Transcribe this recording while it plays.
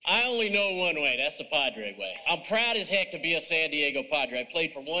I only know one way. That's the Padre way. I'm proud as heck to be a San Diego Padre. I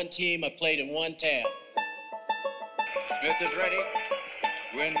played for one team. I played in one town. Smith is ready.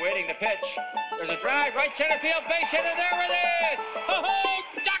 Wynn waiting to pitch. There's a drive, right center field, base hit, and there it is! Oh,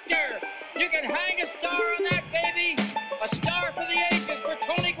 doctor! You can hang a star on that, baby! A star for the ages for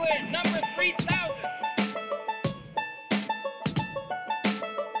Tony Gwynn, number 3,000.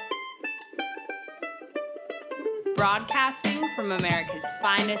 Broadcasting from America's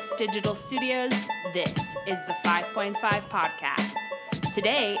finest digital studios, this is the 5.5 Podcast.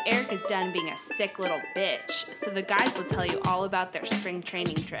 Today, Eric is done being a sick little bitch, so the guys will tell you all about their spring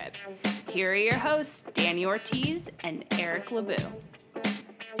training trip. Here are your hosts, Danny Ortiz and Eric LeBeau.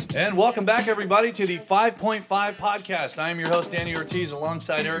 And welcome back, everybody, to the 5.5 Podcast. I am your host, Danny Ortiz,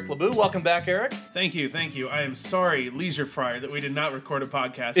 alongside Eric LeBeau. Welcome back, Eric. Thank you. I am sorry, Leisure Fryer, that we did not record a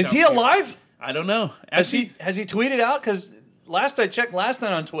podcast. Is he alive? I don't know. Has he tweeted out? Because last I checked last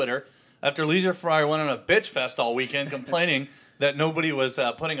night on Twitter, after Leisure Fryer went on a bitch fest all weekend complaining that nobody was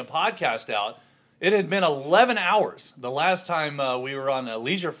putting a podcast out, it had been 11 hours the last time we were on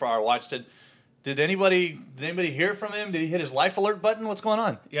Leisure Fryer watched it. Did anybody hear from him? Did he hit his life alert button? What's going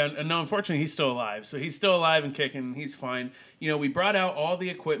on? Yeah, no, unfortunately, he's still alive. So he's still alive and kicking. He's fine. You know, we brought out all the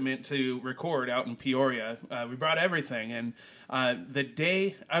equipment to record out in Peoria. We brought everything. And the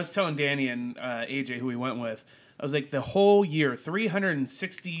day, I was telling Danny and AJ, who we went with, I was like, the whole year,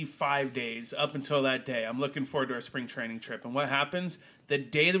 365 days up until that day, I'm looking forward to our spring training trip. And what happens? The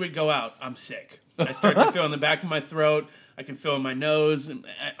day that we go out, I'm sick. I start to feel in the back of my throat. I can feel in my nose.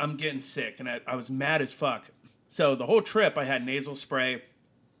 I'm getting sick, and I was mad as fuck. So the whole trip, I had nasal spray,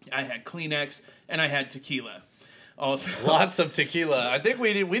 I had Kleenex, and I had tequila. Also, lots of tequila. I think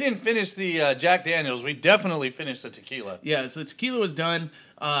we didn't finish the Jack Daniels. We definitely finished the tequila. Yeah, so tequila was done.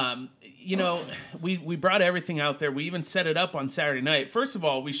 You know, we brought everything out there. We even set it up on Saturday night. First of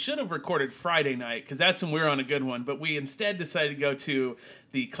all, we should have recorded Friday night because that's when we were on a good one. But we instead decided to go to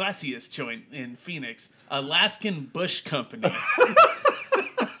the classiest joint in Phoenix, Alaskan Bush Company.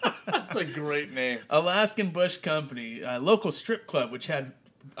 That's a great name. Alaskan Bush Company, a local strip club, which had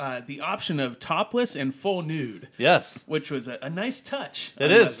the option of topless and full nude. Yes. Which was a nice touch.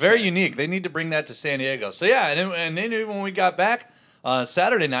 It is very unique. They need to bring that to San Diego. So yeah, and then even when we got back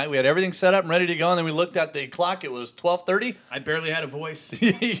Saturday night, we had everything set up and ready to go, and then we looked at the clock. It was 12:30. I barely had a voice.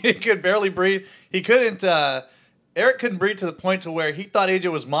 He could barely breathe. He couldn't. Eric couldn't breathe to the point to where he thought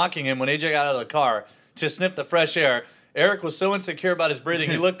AJ was mocking him when AJ got out of the car to sniff the fresh air. Eric was so insecure about his breathing,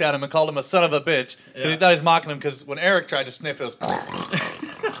 he looked at him and called him a son of a bitch. Yeah. He thought he was mocking him because when Eric tried to sniff, it was...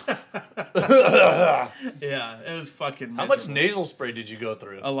 Yeah, it was fucking miserable. How much nasal spray did you go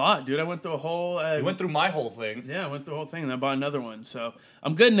through? A lot, dude. I went through a whole... You went through my whole thing. Yeah, I went through the whole thing, and I bought another one. So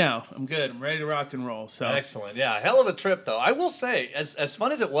I'm good now. I'm good. I'm ready to rock and roll. So excellent. Yeah, hell of a trip, though. I will say, as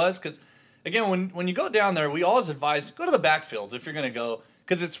fun as it was, because, again, when you go down there, we always advise, go to the backfields if you're going to go,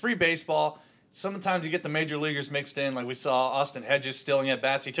 because it's free baseball. Sometimes you get the major leaguers mixed in, like we saw Austin Hedges stealing at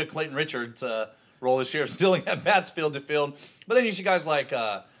bats. He took Clayton Richards' role this year, stealing at bats field to field. But then you see guys like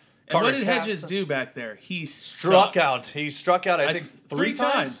and what did Hedges do back there? He struck out. He struck out, I think, three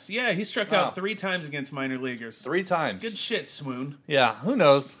times. Yeah, he struck out 3 times against minor leaguers. 3 times. Good shit, Swoon. Yeah, who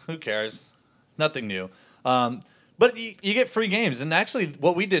knows? Who cares? Nothing new. But you get free games. And actually,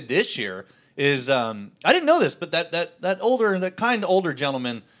 what we did this year is, I didn't know this, but that kind older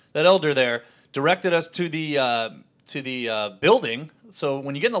gentleman, that elder there, directed us to the building. So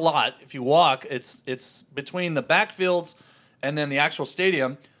when you get in the lot, if you walk, it's between the backfields and then the actual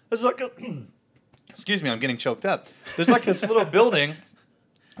stadium. There's like excuse me, I'm getting choked up. There's like this little building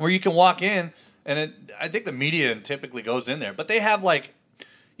where you can walk in, and I think the media typically goes in there, but they have like,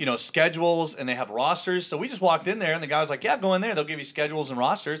 you know, schedules and they have rosters. So we just walked in there, and the guy was like, "Yeah, go in there. They'll give you schedules and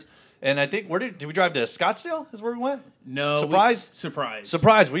rosters." And I think did we drive to Scottsdale? Is where we went? No,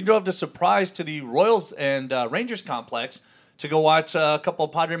 Surprise. We drove to Surprise to the Royals and Rangers complex to go watch a couple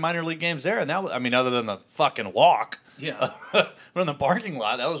of Padre minor league games there. And that was, I mean, other than the fucking walk, yeah, we're in the parking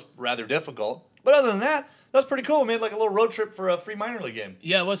lot. That was rather difficult. But other than that, that was pretty cool. We made like a little road trip for a free minor league game.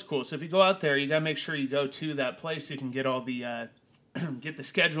 Yeah, it was cool. So if you go out there, you gotta make sure you go to that place so you can get all the get the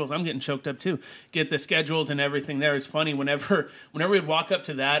schedules. I'm getting choked up too. Get the schedules and everything there. It's funny whenever we'd walk up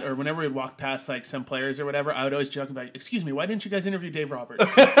to that, or whenever we'd walk past like some players or whatever, I would always joke about, "Excuse me, why didn't you guys interview Dave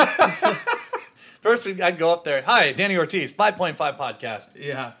Roberts?" First, I'd go up there. "Hi, Danny Ortiz, 5.5 Podcast."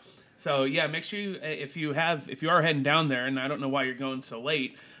 Yeah. So yeah, make sure you if you are heading down there, and I don't know why you're going so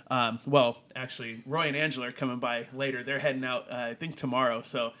late. Well, actually, Roy and Angela are coming by later. They're heading out, I think, tomorrow.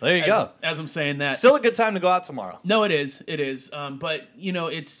 So there you go. As I'm saying that. Still a good time to go out tomorrow. No, it is. It is. But,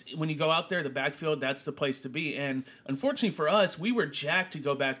 it's when you go out there, the backfield, that's the place to be. And unfortunately for us, we were jacked to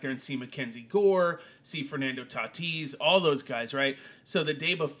go back there and see Mackenzie Gore, see Fernando Tatis, all those guys, right? So the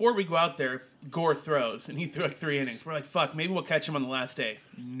day before we go out there, Gore throws, and he threw like 3 innings. We're like, fuck, maybe we'll catch him on the last day.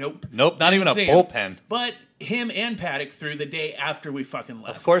 Nope. Not even a bullpen. But him and Paddock threw the day after we fucking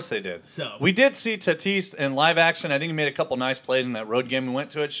left. Of course they did. So we did see Tatis in live action. I think he made a couple nice plays in that road game we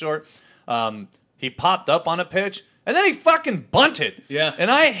went to at short. He popped up on a pitch, and then he fucking bunted. Yeah.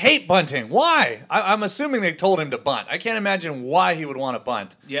 And I hate bunting. Why? I'm assuming they told him to bunt. I can't imagine why he would want to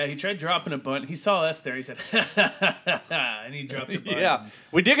bunt. Yeah, he tried dropping a bunt. He saw us there. He said, and he dropped the bunt. Yeah.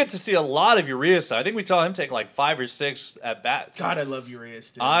 We did get to see a lot of Urias. I think we saw him take like 5 or 6 at bats. God, I love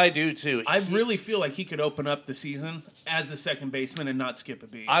Urias, dude. I do too. I really feel like he could open up the season as the second baseman and not skip a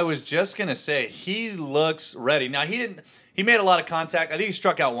beat. I was just going to say, he looks ready. Now, he made a lot of contact. I think he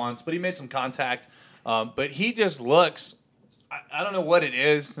struck out once, but he made some contact. But he just looks, I don't know what it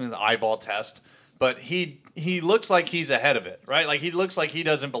is, the eyeball test, but he looks like he's ahead of it, right? Like he looks like he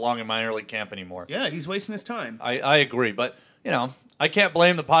doesn't belong in minor league camp anymore. Yeah, he's wasting his time. I agree, but I can't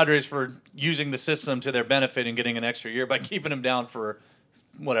blame the Padres for using the system to their benefit and getting an extra year by keeping him down for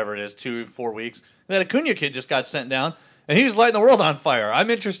whatever it is, 2-4 weeks. That Acuna kid just got sent down. And he was lighting the world on fire.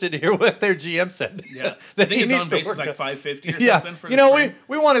 I'm interested to hear what their GM said. Yeah, I think his on base is like 550 or something. For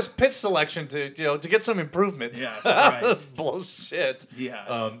we want his pitch selection to get some improvement. Yeah, that's bullshit.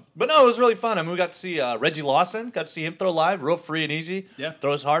 Yeah, but no, it was really fun. I mean, we got to see Reggie Lawson. Got to see him throw live, real free and easy. Yeah,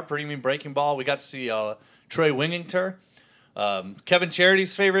 throws hard, pretty mean breaking ball. We got to see Trey Wingington. Kevin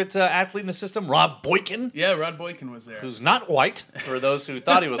Charity's favorite athlete in the system, Rob Boykin. Yeah, Rod Boykin was there. Who's not white, for those who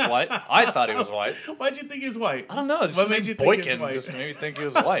thought he was white. I thought he was white. Why'd you think he was white? I don't know. What made you think Boykin he was white? just made me think he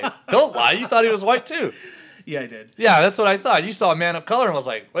was white. Don't lie. You thought he was white, too. Yeah, I did. Yeah, that's what I thought. You saw a man of color and was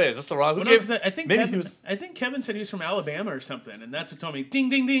like, wait, is this the wrong? Who gave? I think Kevin said he was from Alabama or something, and that's what told me, ding,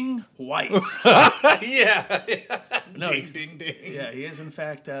 ding, ding, white. yeah. No, ding, ding, ding. Yeah, he is, in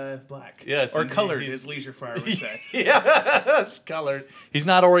fact, black. Yes. Or colored, as Leisure Fire would say. Yes, colored. He's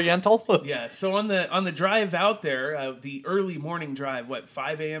not Oriental? Yeah, so on the drive out there, the early morning drive,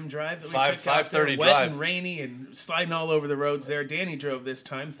 5 a.m. drive that we took out there, 5:30 wet drive. and rainy and sliding all over the roads there. Danny drove this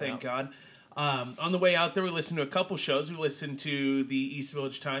time, thank God. On the way out there, we listened to a couple shows. We listened to the East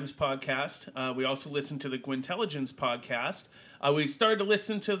Village Times podcast. We also listened to the Gwintelligence podcast. We started to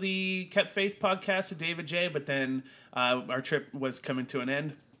listen to the Kept Faith podcast with David J., but then our trip was coming to an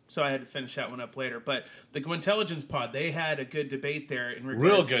end, so I had to finish that one up later. But the Gwintelligence pod, they had a good debate there in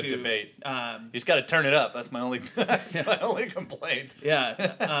regards to... Real good debate. You just got to turn it up. That's my only my only complaint.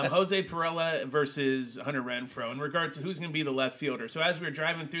 Yeah. Jose Perella versus Hunter Renfroe in regards to who's going to be the left fielder. So as we were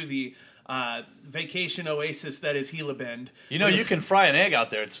driving through the vacation oasis that is Gila Bend. You can fry an egg out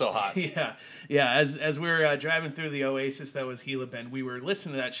there. It's so hot. Yeah. As we were driving through the oasis that was Gila Bend, we were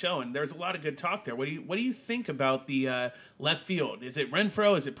listening to that show, and there's a lot of good talk there. What do you think about the left field? Is it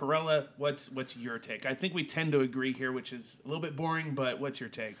Renfroe? Is it Perella? What's your take? I think we tend to agree here, which is a little bit boring, but what's your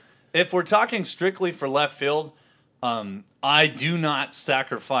take? If we're talking strictly for left field, I do not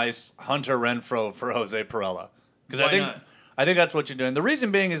sacrifice Hunter Renfroe for Jose Perella because I think that's what you're doing. The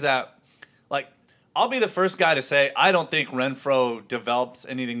reason being is that, I'll be the first guy to say I don't think Renfroe develops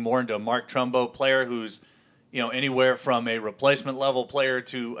anything more into a Mark Trumbo player who's, anywhere from a replacement level player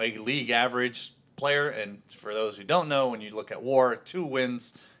to a league average player. And for those who don't know, when you look at WAR, 2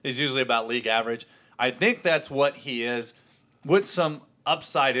 wins is usually about league average. I think that's what he is, with some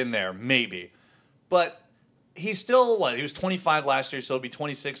upside in there, maybe. But he's still, he was 25 last year, so he'll be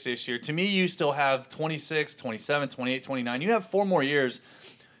 26 this year. To me, you still have 26, 27, 28, 29. You have 4 more years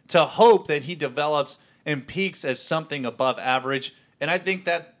to hope that he develops and peaks as something above average. And I think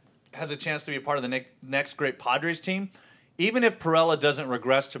that has a chance to be a part of the next great Padres team. Even if Perella doesn't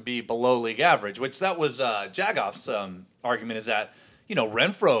regress to be below league average, which that was Jagoff's argument, is that,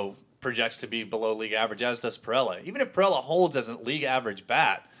 Renfroe projects to be below league average, as does Perella. Even if Perella holds as a league average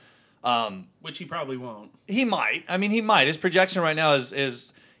bat. Which he probably won't. He might. I mean, he might. His projection right now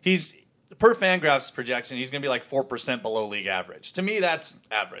is he's... Per Fangraph's projection, he's going to be 4% below league average. To me, that's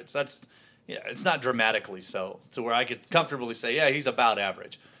average. It's not dramatically so, to where I could comfortably say, yeah, he's about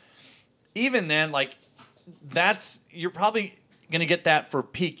average. Even then, you're probably going to get that for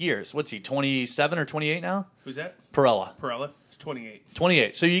peak years. What's he, 27 or 28 now? Who's that? Perella. He's 28.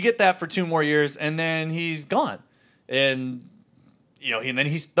 28. So you get that for 2 more years, and then he's gone. And, and then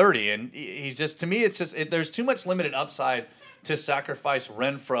he's 30. And he's just, to me, it's just, there's too much limited upside to sacrifice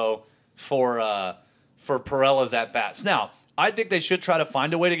Renfroe for Perella's at-bats. Now, I think they should try to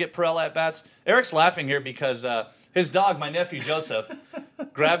find a way to get Perella at bats. Eric's laughing here because his dog, my nephew Joseph,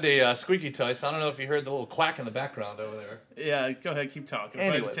 grabbed a squeaky toy. So I don't know if you heard the little quack in the background over there. Yeah, go ahead, keep talking.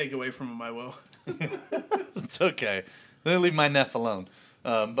 If I have to take away from him, I will. It's okay. Let me leave my neff alone.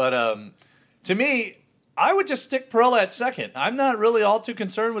 To me, I would just stick Perella at second. I'm not really all too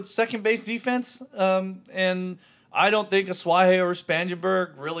concerned with second base defense. And I don't think Aswahe or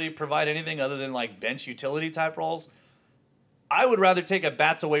Spangenberg really provide anything other than like bench utility type roles. I would rather take at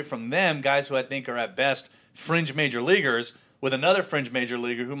bats away from them, guys who I think are at best fringe major leaguers, with another fringe major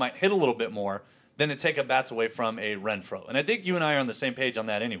leaguer who might hit a little bit more, than to take at bats away from a Renfroe. And I think you and I are on the same page on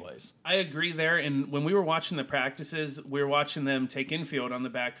that anyways. I agree there. And when we were watching the practices, we were watching them take infield on the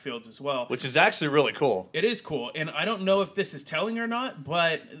backfields as well. Which is actually really cool. It is cool. And I don't know if this is telling or not,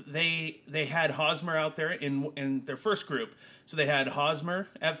 but they had Hosmer out there in their first group. So they had Hosmer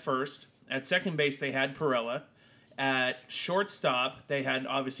at first. At second base, they had Perella. At shortstop, they had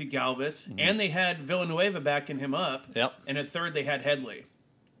obviously Galvis. And they had Villanueva backing him up. Yep. And at third, they had Headley.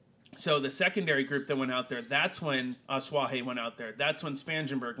 So the secondary group that went out there, that's when Aswahe went out there. That's when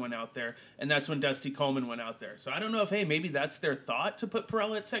Spangenberg went out there. And that's when Dusty Coleman went out there. So I don't know if, maybe that's their thought to put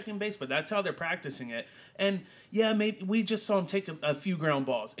Perella at second base, but that's how they're practicing it. And, yeah, maybe we just saw him take a few ground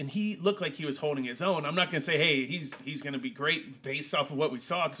balls. And he looked like he was holding his own. I'm not going to say, hey, he's going to be great based off of what we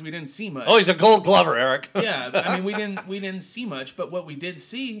saw because we didn't see much. Oh, he's a Gold Glover, Eric. Yeah, I mean, we didn't see much. But what we did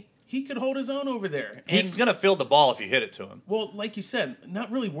see, he could hold his own over there. And, he's going to field the ball if you hit it to him. well, like you said,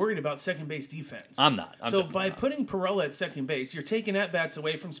 not really worried about second base defense. I'm not. So by putting Perella at second base, you're taking at-bats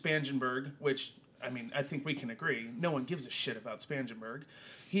away from Spangenberg, which, I mean, I think we can agree. No one gives a shit about Spangenberg.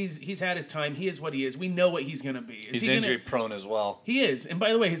 He's had his time. He is what he is. We know what he's going to be. He's injury-prone as well. He is. And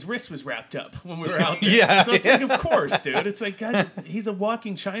by the way, his wrist was wrapped up when we were out there. Yeah. So it's like, of course, dude. It's like, guys, he's a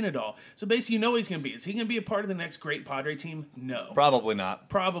walking China doll. So basically, you know what he's going to be. Is he going to be a part of the next great Padre team? No. Probably not.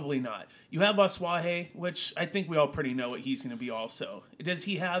 Probably not. You have Aswahe, which I think we all pretty know what he's going to be also. Does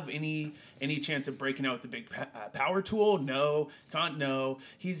he have any chance of breaking out with the big power tool? No. Can't no.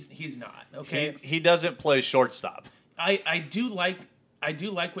 He's not. Okay. He doesn't play shortstop. I do like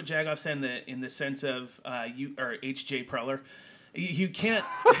what Jagoff said in the sense of H.J. Preller. You can't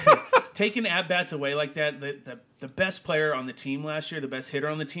taking at bats away like that. The best player on the team last year, the best hitter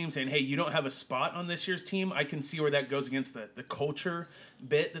on the team, saying, "Hey, you don't have a spot on this year's team." I can see where that goes against the culture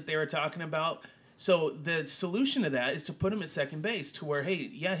bit that they were talking about. So the solution to that is to put him at second base, to where, hey,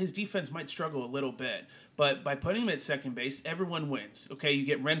 yeah, his defense might struggle a little bit, but by putting him at second base, everyone wins. Okay, you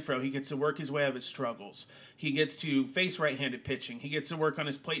get Renfroe, he gets to work his way out of his struggles. He gets to face right-handed pitching. He gets to work on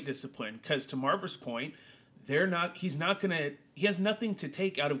his plate discipline. Because to Marver's point, he has nothing to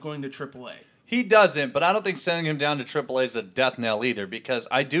take out of going to AAA. He doesn't, but I don't think sending him down to AAA is a death knell either, because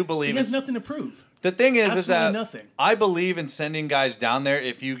I do believe he has nothing to prove. The thing is that nothing. I believe in sending guys down there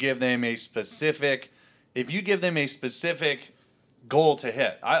if you give them a specific goal to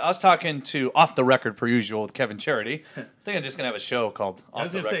hit. I was talking to Off the Record per usual with Kevin Charity. I think I'm just gonna have a show called Off the Record. I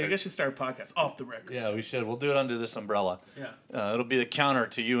was gonna say, you guys should start a podcast, Off the Record. Yeah, we should. We'll do it under this umbrella. Yeah. It'll be the counter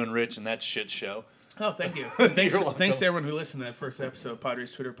to you and Rich and that shit show. Oh, thank you. Thanks to everyone who listened to that first episode of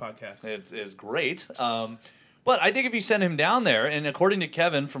Padres Twitter podcast. It is great. But I think if you send him down there, and according to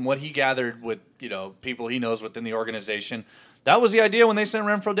Kevin, from what he gathered with people he knows within the organization, that was the idea when they sent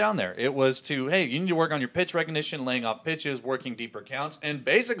Renfroe down there. It was to, hey, you need to work on your pitch recognition, laying off pitches, working deeper counts, and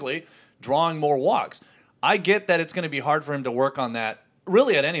basically drawing more walks. I get that it's going to be hard for him to work on that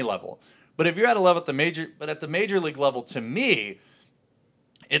really at any level. But if you're at a level at the major league level, to me,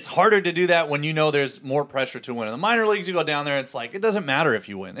 it's harder to do that when you know there's more pressure to win. In the minor leagues, you go down there, it's like, it doesn't matter if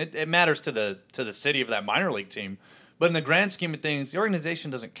you win. It matters to the city of that minor league team. But in the grand scheme of things, the organization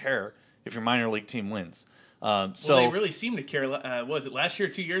doesn't care if your minor league team wins. Well, they really seem to care. Was it last year,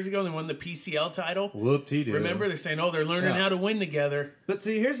 2 years ago, they won the PCL title? Whoop-dee-doo. Remember, they're saying, they're learning how to win together. But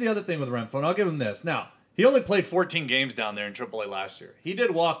see, here's the other thing with Renfroe, and I'll give him this. Now, he only played 14 games down there in AAA last year. He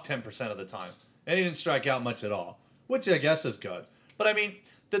did walk 10% of the time, and he didn't strike out much at all, which I guess is good. But, I mean,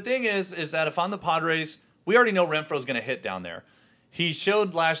 the thing is that if I'm the Padres, we already know Renfroe's going to hit down there. He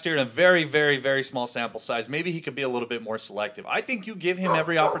showed last year in a very, very, very small sample size. Maybe he could be a little bit more selective. I think you give him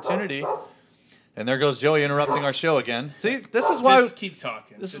every opportunity. And there goes Joey interrupting our show again. See, this is why... Just keep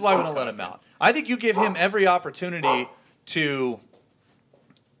talking. This is why we don't let him out. I think you give him every opportunity to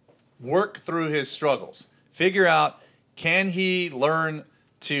work through his struggles. Figure out, can he learn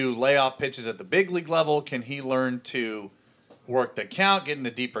to lay off pitches at the big league level? Can he learn to work the count, get in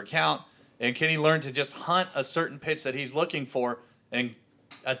a deeper count? And can he learn to just hunt a certain pitch that he's looking for and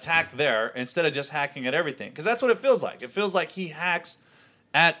attack there instead of just hacking at everything? Because that's what it feels like. It feels like he hacks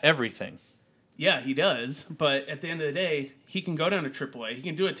at everything. Yeah, he does. But at the end of the day, he can go down to AAA. He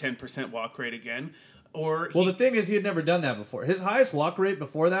can do a 10% walk rate again. Well, the thing is, he had never done that before. His highest walk rate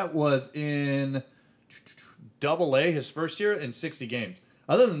before that was in Double-A his first year in 60 games.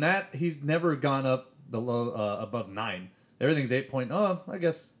 Other than that, he's never gone up below above 9. Everything's 8 point. Oh, I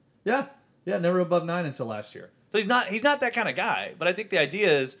guess never above 9 until last year. So he's not that kind of guy. But I think the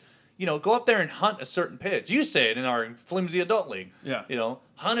idea is, go up there and hunt a certain pitch. You say it in our flimsy adult league. Yeah.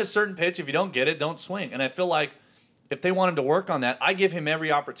 Hunt a certain pitch. If you don't get it, don't swing. And I feel like if they want him to work on that, I give him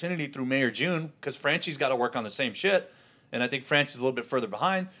every opportunity through May or June because Franchy's got to work on the same shit. And I think Franchy's a little bit further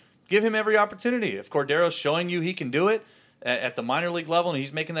behind. Give him every opportunity. If Cordero's showing you he can do it at the minor league level and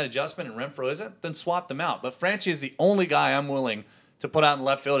he's making that adjustment and Renfroe isn't, then swap them out. But Franchy is the only guy I'm willing to put out in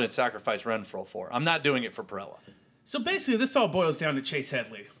left field and sacrifice Renfroe for. I'm not doing it for Perella. So basically, this all boils down to Chase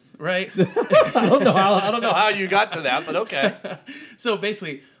Headley, right? I don't know how you got to that, but okay. So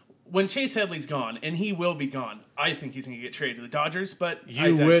basically, when Chase Headley's gone, and he will be gone, I think he's going to get traded to the Dodgers, but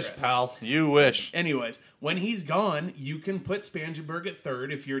You wish, pal. You wish. Anyways, when he's gone, you can put Spangenberg at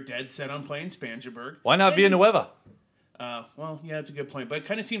third if you're dead set on playing Spangenberg. Why not Villanueva? Well, yeah, that's a good point, but it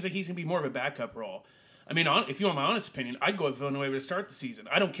kind of seems like he's going to be more of a backup role. I mean, if you want my honest opinion, I'd go with Villanueva to start the season.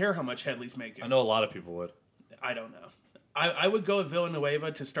 I don't care how much Headley's making. I know a lot of people would. I don't know. I would go with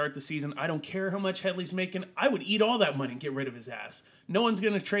Villanueva to start the season. I don't care how much Headley's making. I would eat all that money and get rid of his ass. No one's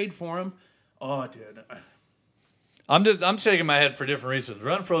going to trade for him. Oh, dude. I'm shaking my head for different reasons.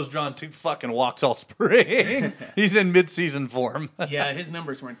 Renfroe's drawn 2 fucking walks all spring. He's in mid-season form. Yeah, his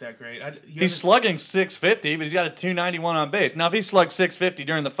numbers weren't that great. He's slugging 650, but he's got a 291 on base. Now, if he slugged 650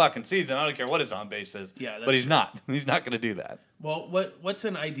 during the fucking season, I don't care what his on base is. Yeah, but he's not. He's not going to do that. Well, what's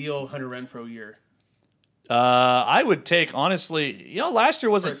an ideal Hunter Renfroe year? I would take, honestly, last year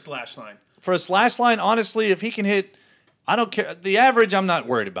wasn't... For a slash line. For a slash line, honestly, if he can hit... I don't care. The average, I'm not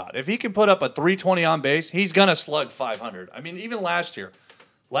worried about. If he can put up a 320 on base, he's going to slug 500. I mean, even last year.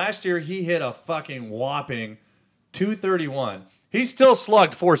 Last year, he hit a fucking whopping 231. He still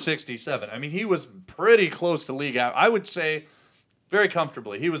slugged 467. I mean, he was pretty close to league average. I would say very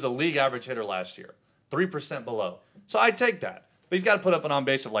comfortably. He was a league average hitter last year. 3% below. So I'd take that. But he's got to put up an on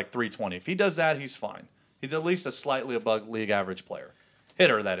base of like 320. If he does that, he's fine. He's at least a slightly above league average player.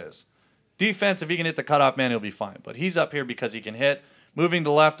 Hitter, that is. Defense, if he can hit the cutoff man, he'll be fine. But he's up here because he can hit. Moving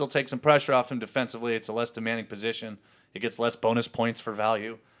to left will take some pressure off him defensively. It's a less demanding position. It gets less bonus points for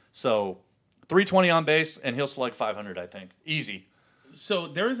value. So 320 on base, and he'll slug 500, I think. Easy. So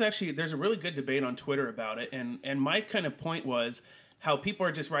there's a really good debate on Twitter about it. And my kind of point was how people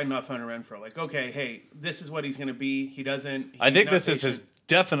are just writing off Hunter Renfroe. Like, okay, hey, this is what he's going to be. He doesn't. I think this is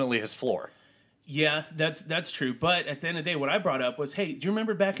definitely his floor. Yeah, that's true. But at the end of the day, what I brought up was, hey, do you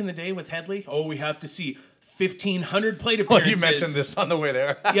remember back in the day with Headley? Oh, we have to see 1,500 plate appearances. Oh, you mentioned this on the way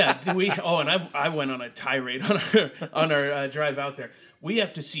there. Yeah, do we? Oh, and I went on a tirade on our drive out there. We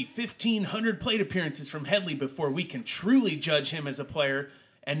have to see 1,500 plate appearances from Headley before we can truly judge him as a player.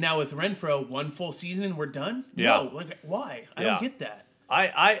 And now with Renfroe, 1 full season and we're done? Yeah. No, like, why? I don't get that.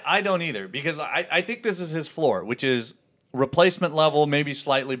 I don't either, because I think this is his floor, which is replacement level, maybe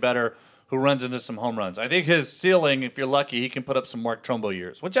slightly better, who runs into some home runs. I think his ceiling, if you're lucky, he can put up some Mark Trumbo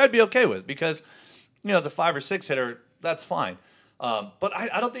years, which I'd be okay with because, as a 5 or 6 hitter, that's fine. But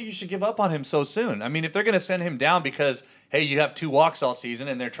I don't think you should give up on him so soon. I mean, if they're going to send him down because, hey, you have 2 walks all season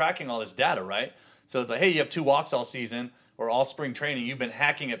and they're tracking all this data, right? So it's like, hey, you have 2 walks all season or all spring training. You've been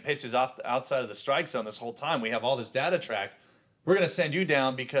hacking at pitches outside of the strike zone this whole time. We have all this data tracked. We're going to send you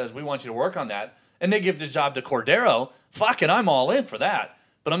down because we want you to work on that. And they give the job to Cordero. Fuck it, I'm all in for that.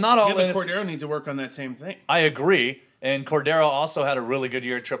 But I'm not all in. Yeah, but Cordero needs to work on that same thing. I agree. And Cordero also had a really good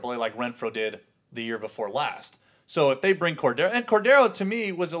year at AAA like Renfroe did the year before last. So if they bring Cordero, and Cordero to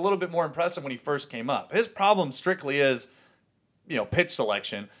me was a little bit more impressive when he first came up. His problem strictly is, pitch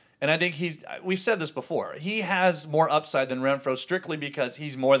selection. And I think we've said this before, he has more upside than Renfroe strictly because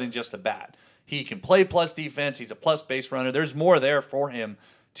he's more than just a bat. He can play plus defense. He's a plus base runner. There's more there for him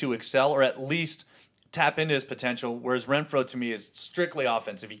to excel or at least tap into his potential, whereas Renfroe to me is strictly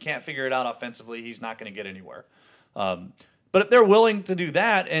offensive. If he can't figure it out offensively, he's not going to get anywhere. But if they're willing to do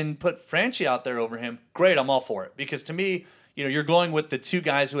that and put Franchy out there over him, great, I'm all for it. Because to me, you're going with the 2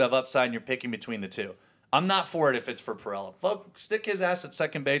 guys who have upside and you're picking between the 2. I'm not for it if it's for Perella. Stick his ass at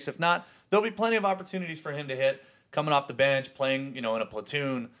second base. If not, there'll be plenty of opportunities for him to hit coming off the bench, playing, in a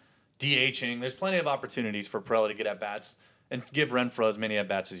platoon, DHing. There's plenty of opportunities for Perella to get at bats. And give Renfroe as many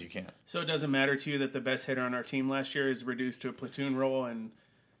at-bats as you can. So it doesn't matter to you that the best hitter on our team last year is reduced to a platoon role and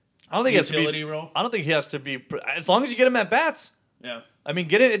I don't think utility role? I don't think he has to be. As long as you get him at-bats, Yeah. I mean,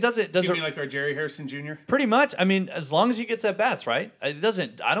 get it. It doesn't. You mean like our Jerry Harrison Jr.? Pretty much. I mean, as long as he gets at bats, right? It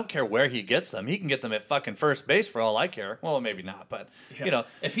doesn't. I don't care where he gets them. He can get them at fucking first base for all I care. Well, maybe not, but Yeah. you know,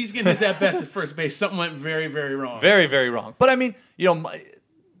 if he's getting his at bats at first base, something went very, very wrong. very, very wrong. But I mean, you know,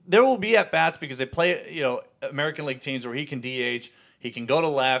 there will be at bats because they play, you know, American League teams where he can DH, he can go to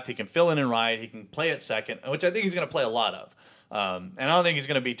left, he can fill in and right, he can play at second, which I think he's going to play a lot of. And I don't think he's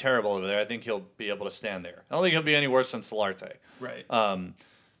going to be terrible over there. I think he'll be able to stand there. I don't think he'll be any worse than Solarte. Right.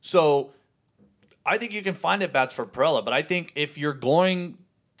 So I think you can find at bats for Perella, but I think if you're going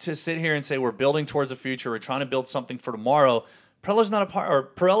to sit here and say we're building towards the future, we're trying to build something for tomorrow, Perella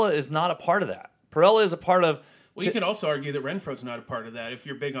is not a part of that. Perella is a part of. Well, you could also argue that Renfro's not a part of that if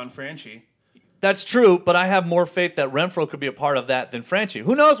you're big on Franchi. That's true, but I have more faith that Renfro could be a part of that than Franchi.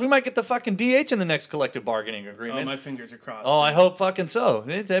 Who knows? We might get the fucking DH in the next collective bargaining agreement. Oh, my fingers are crossed. Oh, I hope fucking so.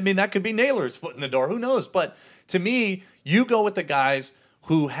 I mean, that could be Naylor's foot in the door. Who knows? But to me, you go with the guys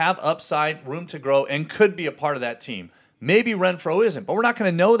who have upside, room to grow, and could be a part of that team. Maybe Renfro isn't, but we're not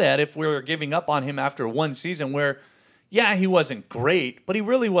going to know that if we're giving up on him after one season where, yeah, he wasn't great, but he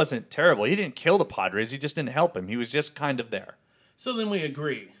really wasn't terrible. He didn't kill the Padres. He just didn't help him. He was just kind of there. So then we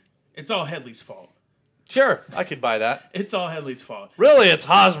agree. It's all Headley's fault. Sure, I could buy that. It's all Headley's fault. Really, it's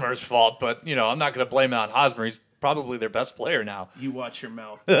Hosmer's fault, but, you know, I'm not going to blame it on Hosmer. He's probably their best player now. You watch your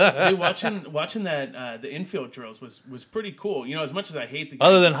mouth. Hey, watching that the infield drills was pretty cool. You know, as much as I hate the game.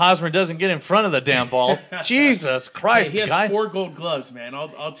 Other than Hosmer doesn't get in front of the damn ball. Jesus Christ, Hey, he has guy. 4 gold gloves, man.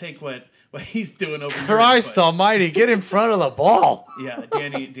 I'll take what he's doing over here. Christ but, almighty, get in front of the ball. Yeah,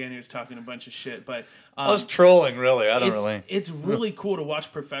 Danny was talking a bunch of shit, but I was trolling, really. I don't really. It's really cool to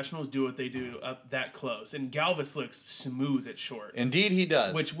watch professionals do what they do up that close. And Galvis looks smooth at short. Indeed, he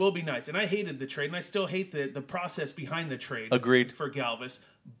does. Which will be nice. And I hated the trade, and I still hate the process behind the trade. Agreed. For Galvis.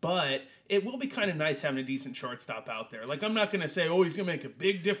 But it will be kind of nice having a decent shortstop out there. Like, I'm not going to say, oh, he's going to make a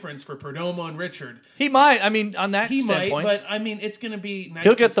big difference for Perdomo and Richard. He might. I mean, on that standpoint. He might, but, I mean, it's going to be nice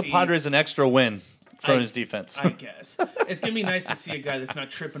He'll to get the see. Padres an extra win from his defense. I guess. It's going to be nice to see a guy that's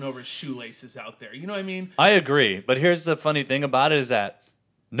not tripping over his shoelaces out there. You know what I mean? I agree. But here's the funny thing about it is that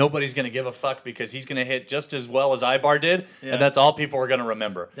nobody's going to give a fuck because he's going to hit just as well as Ibar did, Yeah. and that's all people are going to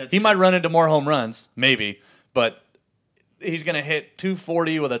remember. That's he true. might run into more home runs, maybe, but he's going to hit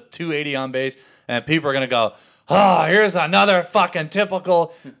 240 with a 280 on base, and people are going to go, oh, here's another fucking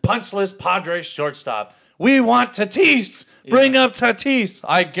typical punchless Padres shortstop. We want Tatis. Bring up Tatis.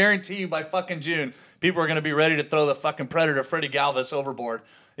 I guarantee you by fucking June, people are going to be ready to throw the fucking predator Freddie Galvis overboard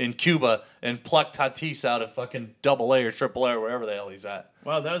in Cuba and pluck Tatis out of fucking AA or AAA or wherever the hell he's at.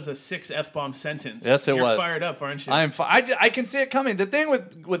 Wow, that was a 6 F-bomb sentence. Yes, it You're was. fired up, aren't you? I can see it coming. The thing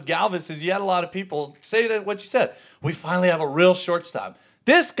with Galvis is you had a lot of people say that what you said. We finally have a real shortstop.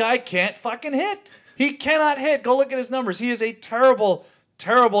 This guy can't fucking hit. He cannot hit. Go look at his numbers. He is a terrible,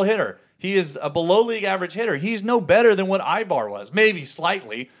 terrible hitter. He is a below league average hitter. He's no better than what Ibar was. Maybe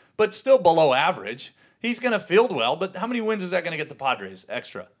slightly, but still below average. He's going to field well, but how many wins is that going to get the Padres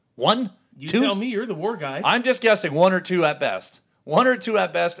extra? 1? You 2? tell me, you're the war guy. I'm just guessing 1 or 2 at best. 1 or 2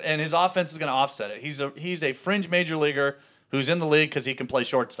 at best, and his offense is going to offset it. He's a fringe major leaguer who's in the league because he can play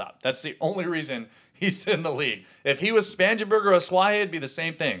shortstop. That's the only reason he's in the league. If he was Spangenberg or Aswahi, it'd be the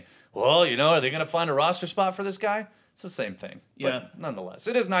same thing. Well, you know, are they going to find a roster spot for this guy? It's the same thing. Yeah. But nonetheless,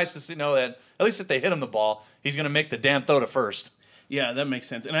 it is nice to know that at least if they hit him the ball, he's going to make the damn throw to first. Yeah, that makes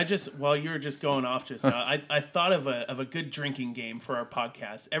sense. And while you were just going off just now, I thought of a good drinking game for our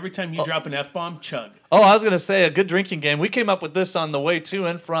podcast. Every time you drop an F-bomb, chug. Oh, I was going to say a good drinking game. We came up with this on the way to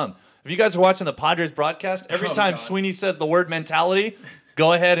and from. If you guys are watching the Padres broadcast, every time God. Sweeney says the word mentality,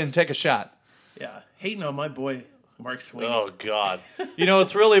 go ahead and take a shot. Yeah, hating on my boy, Mark Sweeney. Oh, God. You know,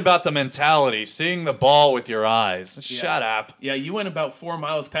 it's really about the mentality, seeing the ball with your eyes. Shut up. Yeah, you went about 4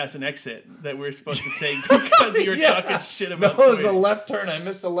 miles past an exit that we were supposed to take because you were Yeah. talking shit about No, it was a Sweeney. left turn. I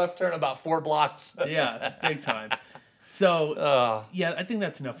missed a left turn about 4 blocks. Yeah, big time. So, yeah, I think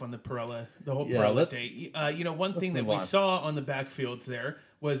that's enough on the whole Yeah, Perella let's- date. One thing that move we on. saw on the backfields there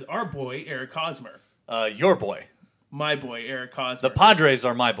was our boy, Eric Hosmer. Your boy. My boy, Eric Hosmer. The Padres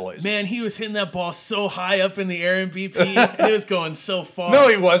are my boys. Man, he was hitting that ball so high up in the air in BP, and it was going so far. No,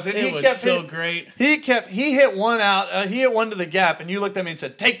 he wasn't. It He was kept so hitting- great. He hit one out. He hit one to the gap, and you looked at me and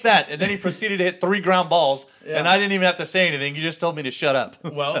said, "Take that!" And then he proceeded to hit 3 ground balls, and I didn't even have to say anything. You just told me to shut up.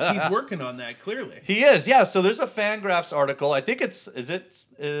 Well, he's working on that, clearly. He is, yeah. So there's a Fangraphs article. I think is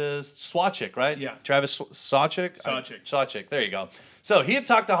Swachik, right? Yeah. Travis Swachik? Sawchik. Swachik, there you go. So he had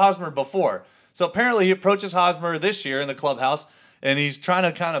talked to Hosmer before. So apparently he approaches Hosmer this year in the clubhouse, and he's trying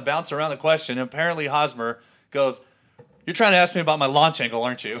to kind of bounce around the question. And apparently Hosmer goes, "You're trying to ask me about my launch angle,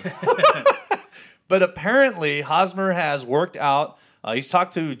 aren't you?" But apparently, Hosmer has worked out. He's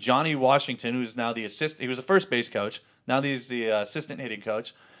talked to Johnny Washington, who's now the assistant. He was the first base coach. Now he's the assistant hitting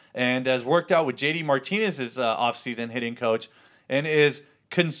coach. And has worked out with J.D. Martinez's offseason hitting coach and is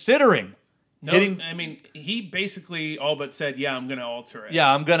considering hitting. I mean, he basically all but said, yeah, I'm going to alter it.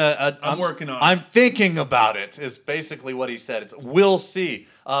 Yeah, I'm going to. I'm working on it. I'm thinking about it, is basically what he said. It's we'll see.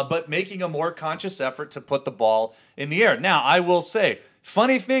 But making a more conscious effort to put the ball in the air. Now, I will say,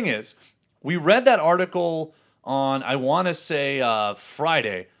 funny thing is, we read that article on, I want to say,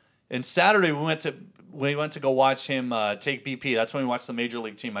 Friday. And Saturday, we went to go watch him take BP. That's when we watched the Major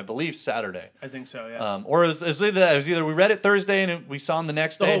League team, I believe Saturday. I think so, yeah. Or it was either we read it Thursday and we saw him the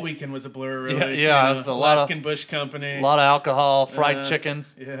next day. The whole weekend was a blur, really. Yeah, it was a lot of Alaskan Bush Company. A lot of alcohol, fried chicken.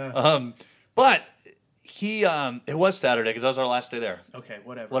 Yeah. But he, it was Saturday because that was our last day there. Okay,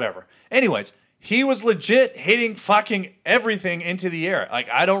 Whatever. Anyways, he was legit hitting fucking everything into the air.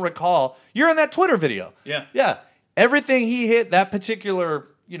 Like, I don't recall. You're in that Twitter video. Yeah. Yeah. Everything he hit that particular,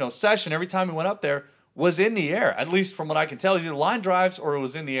 session, every time he went up there, was in the air. At least from what I can tell, either line drives or it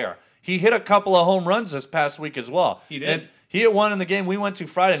was in the air. He hit a couple of home runs this past week as well. He did. And he hit one in the game we went to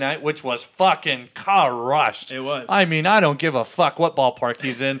Friday night, which was fucking crushed. It was. I mean, I don't give a fuck what ballpark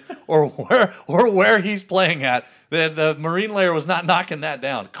he's in or where he's playing at. The Marine layer was not knocking that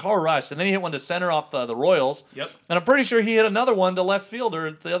down. Crushed. And then he hit one to center off the Royals. Yep. And I'm pretty sure he hit another one to left field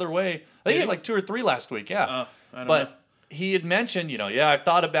or the other way. I think he Did hit he? like 2 or 3 last week. Yeah. I don't but know. he had mentioned, I've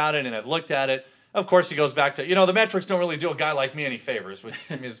thought about it and I've looked at it. Of course, he goes back to, the metrics don't really do a guy like me any favors, which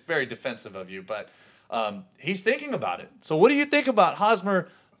is very defensive of you. But he's thinking about it. So what do you think about Hosmer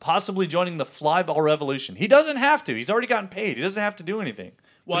possibly joining the fly ball revolution? He doesn't have to. He's already gotten paid. He doesn't have to do anything.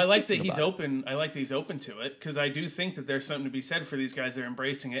 Well, But I like that he's thinking about open. I like that he's open to it because I do think that there's something to be said for these guys that are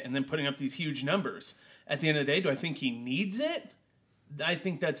embracing it and then putting up these huge numbers. At the end of the day, do I think he needs it? I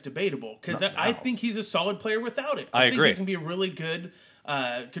think that's debatable because I think he's a solid player without it. I think agree. He's going to be a really good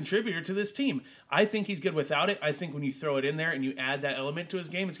contributor to this team. I think he's good without it. I think when you throw it in there and you add that element to his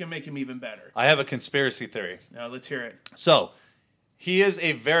game, it's going to make him even better. I have a conspiracy theory. Let's hear it. So, he is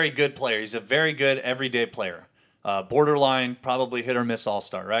a very good player. He's a very good everyday player. Borderline, probably hit or miss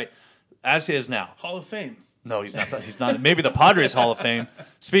all-star, right? As he is now. Hall of Fame. No, he's not. He's not. Maybe the Padres Hall of Fame.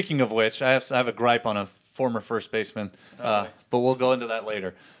 Speaking of which, I have a gripe on a former first baseman, but we'll go into that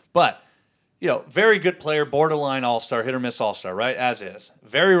later. But, very good player, borderline all-star, hit or miss all-star, right? As is.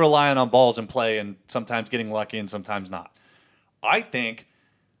 Very reliant on balls in play and sometimes getting lucky and sometimes not. I think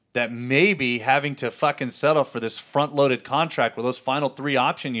that maybe having to fucking settle for this front-loaded contract where those final 3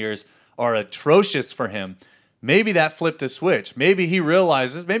 option years are atrocious for him, maybe that flipped a switch. Maybe he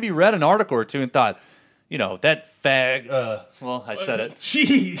realizes, maybe he read an article or two and thought, that fag, well, I said it.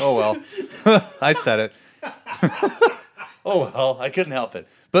 Jeez. Oh, well. I said it. Oh, well, I couldn't help it.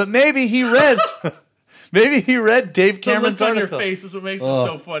 But maybe he read Dave The Cameron's look on your article. face is what makes it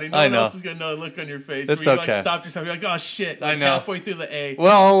so funny. No I one know. else is going to know the look on your face. It's where you okay. stopped yourself. You're like, oh, shit. I know. Halfway through the A.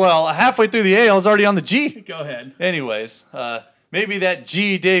 Well, halfway through the A, I was already on the G. Go ahead. Anyways, maybe that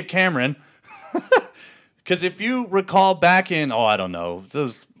G Dave Cameron. Because if you recall back in, I don't know, it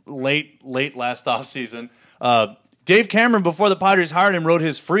was late last offseason, Dave Cameron, before the Padres hired him, wrote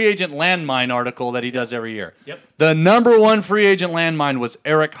his free agent landmine article that he does every year. Yep. The number 1 free agent landmine was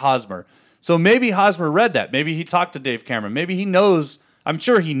Eric Hosmer. So maybe Hosmer read that. Maybe he talked to Dave Cameron. Maybe he knows, I'm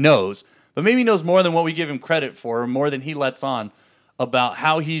sure he knows, but maybe he knows more than what we give him credit for, or more than he lets on about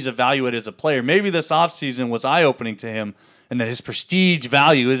how he's evaluated as a player. Maybe this offseason was eye-opening to him and that his prestige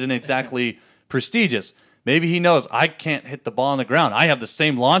value isn't exactly prestigious. Maybe he knows, I can't hit the ball on the ground. I have the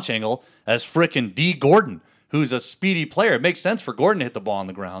same launch angle as frickin' D. Gordon, who's a speedy player. It makes sense for Gordon to hit the ball on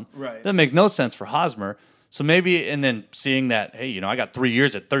the ground. Right. That makes no sense for Hosmer. So maybe, and then seeing that, hey, I got 3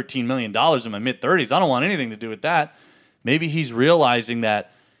 years at $13 million in my mid-30s. I don't want anything to do with that. Maybe he's realizing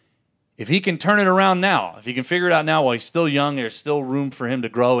that if he can turn it around now, if he can figure it out now while he's still young, there's still room for him to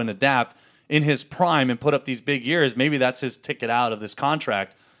grow and adapt in his prime and put up these big years. Maybe that's his ticket out of this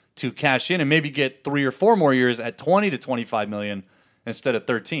contract to cash in and maybe get 3 or 4 more years at 20 to 25 million instead of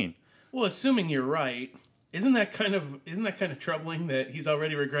 13. Well, assuming you're right, isn't that kind of troubling that he's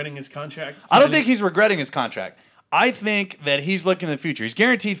already regretting his contract? I don't think he's regretting his contract. I think that he's looking to the future. He's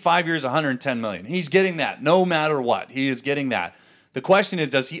guaranteed 5 years, $110 million. He's getting that no matter what. He is getting that. The question is,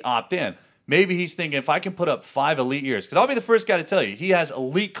 does he opt in? Maybe he's thinking, if I can put up 5 elite years, because I'll be the first guy to tell you, he has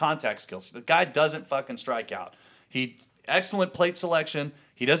elite contact skills. The guy doesn't fucking strike out. Excellent plate selection.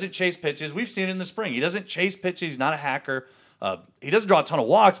 He doesn't chase pitches. We've seen it in the spring. He doesn't chase pitches. He's not a hacker. He doesn't draw a ton of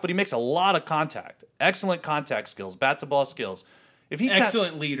walks, but he makes a lot of contact. Excellent contact skills, bat-to-ball skills.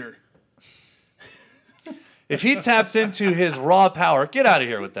 Excellent leader. If he taps into his raw power, get out of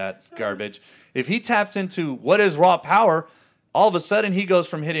here with that garbage. If he taps into what is raw power, all of a sudden he goes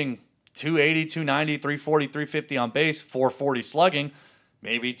from hitting 280, 290, 340, 350 on base, 440 slugging,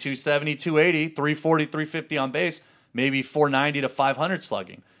 maybe 270, 280, 340, 350 on base, maybe 490 to 500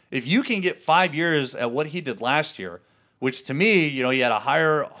 slugging. If you can get 5 years at what he did last year, which to me, he had a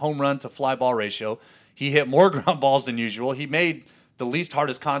higher home run to fly ball ratio. He hit more ground balls than usual. He made the least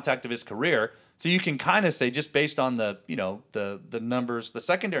hardest contact of his career. So you can kind of say, just based on the numbers, the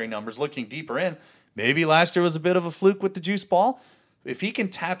secondary numbers, looking deeper in, maybe last year was a bit of a fluke with the juice ball. If he can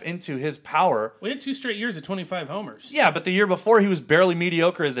tap into his power. We had 2 straight years of 25 homers. Yeah, but the year before he was barely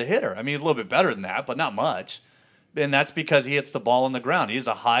mediocre as a hitter. I mean, a little bit better than that, but not much. And that's because he hits the ball on the ground. He has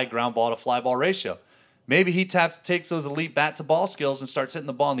a high ground ball to fly ball ratio. Maybe he takes those elite bat to ball skills and starts hitting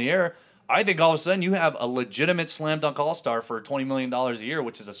the ball in the air. I think all of a sudden you have a legitimate slam dunk all-star for $20 million a year,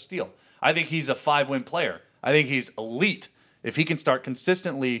 which is a steal. I think he's a 5-win player. I think he's elite if he can start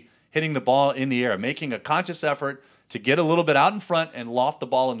consistently hitting the ball in the air, making a conscious effort to get a little bit out in front and loft the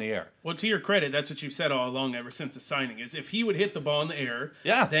ball in the air. Well, to your credit, that's what you've said all along ever since the signing, is if he would hit the ball in the air,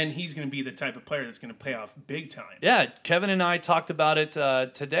 then he's going to be the type of player that's going to pay off big time. Yeah, Kevin and I talked about it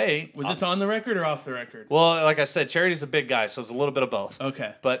today. Was this on the record or off the record? Well, like I said, Charity's a big guy, so it's a little bit of both.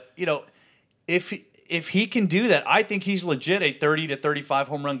 Okay. But, if he can do that, I think he's legit a 30 to 35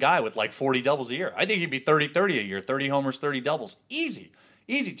 home run guy with like 40 doubles a year. I think he'd be 30-30 a year, 30 homers, 30 doubles. Easy.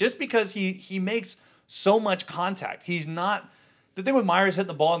 Just because he makes so much contact. He's not... The thing with Myers hitting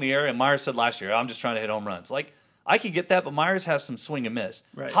the ball in the air, and Myers said last year, I'm just trying to hit home runs. Like, I could get that, but Myers has some swing and miss.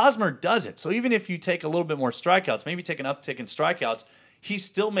 Right. Hosmer doesn't. So even if you take a little bit more strikeouts, maybe take an uptick in strikeouts, he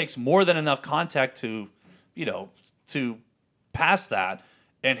still makes more than enough contact to pass that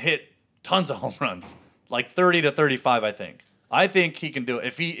and hit tons of home runs. Like 30 to 35, I think. I think he can do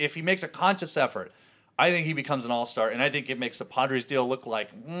it. If he makes a conscious effort, I think he becomes an all-star, and I think it makes the Padres deal look like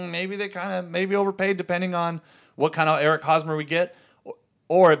maybe they maybe overpaid depending on what kind of Eric Hosmer we get,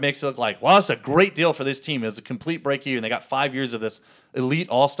 or it makes it look like, well, it's a great deal for this team. It's a complete break even. They got 5 years of this elite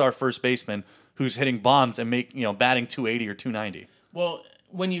all-star first baseman who's hitting bombs and batting 280 or 290. Well,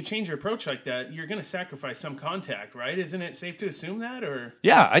 when you change your approach like that, you're going to sacrifice some contact, right? Isn't it safe to assume that? Or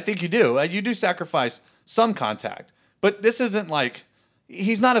yeah, I think you do. You do sacrifice some contact, but this isn't like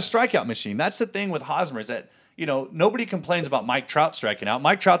he's not a strikeout machine. That's the thing with Hosmer is that nobody complains about Mike Trout striking out.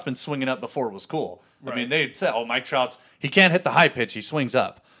 Mike Trout's been swinging up before it was cool. Right. I mean, they'd say, "Oh, Mike Trout's he can't hit the high pitch. He swings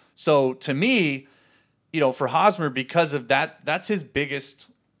up." So to me, for Hosmer, because of that, that's his biggest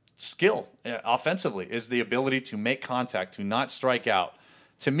skill offensively is the ability to make contact, to not strike out.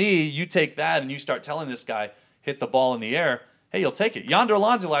 To me, you take that and you start telling this guy, hit the ball in the air, hey, you'll take it. Yonder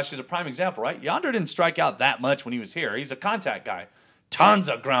Alonso last year is a prime example, right? Yonder didn't strike out that much when he was here. He's a contact guy. Tons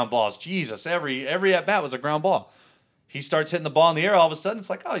of ground balls. Jesus, every at-bat was a ground ball. He starts hitting the ball in the air, all of a sudden it's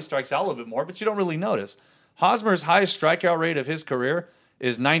like, oh, he strikes out a little bit more, but you don't really notice. Hosmer's highest strikeout rate of his career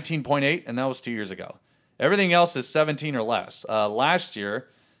is 19.8, and that was 2 years ago. Everything else is 17 or less. Last year,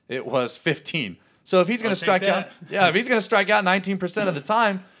 it was 15. So if he's going to strike out, if he's going to strike out 19% of the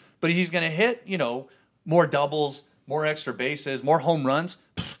time, but he's going to hit, more doubles, more extra bases, more home runs,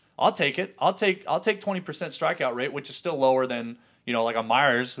 I'll take it. I'll take 20% strikeout rate, which is still lower than, like a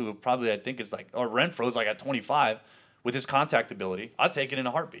Myers, who probably I think is like, or Renfroe's like at 25 with his contact ability. I'll take it in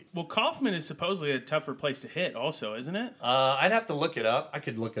a heartbeat. Well, Kaufman is supposedly a tougher place to hit also, isn't it? I'd have to look it up. I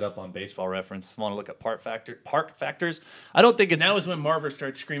could look it up on Baseball Reference. If I want to look at park factors. I don't think it's... That was when Marver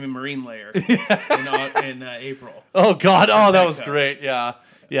started screaming Marine Layer in April. Oh, God. Oh, that was great. Yeah.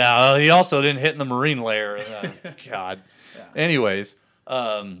 Yeah, he also didn't hit in the Marine Layer. God. Yeah. Anyways,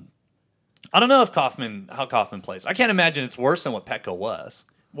 I don't know how Kaufman plays. I can't imagine it's worse than what Petco was.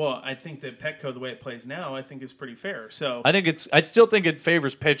 Well, I think that Petco, the way it plays now, I think is pretty fair. So I still think it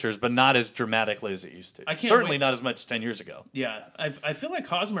favors pitchers, but not as dramatically as it used to. Certainly not as much as 10 years ago. Yeah, I feel like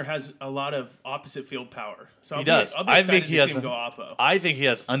Hosmer has a lot of opposite field power. So he does. I think he has. Go oppo. I think he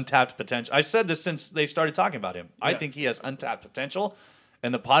has untapped potential. I've said this since they started talking about him. Yeah. I think he has untapped potential,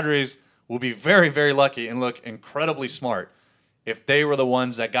 and the Padres will be very, very lucky and look incredibly smart if they were the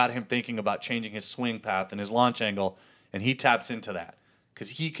ones that got him thinking about changing his swing path and his launch angle, and he taps into that. Because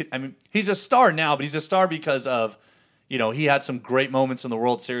he's a star now, but he's a star because of, he had some great moments in the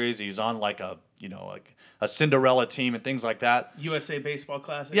World Series. He's on like a Cinderella team and things like that. USA Baseball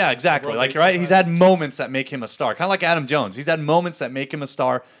Classic. Yeah, exactly. Like, right? He's had moments that make him a star. Kind of like Adam Jones. He's had moments that make him a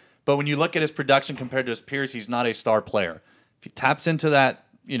star. But when you look at his production compared to his peers, he's not a star player. If he taps into that,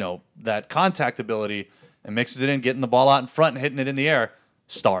 that contact ability and mixes it in, getting the ball out in front and hitting it in the air,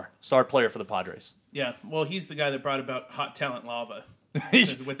 star player for the Padres. Yeah, well, he's the guy that brought about hot talent lava.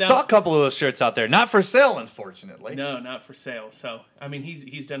 Saw a couple of those shirts out there. Not for sale, unfortunately. No, not for sale. So, I mean,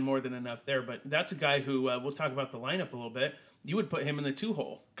 he's done more than enough there. But that's a guy who, we'll talk about the lineup a little bit. You would put him in the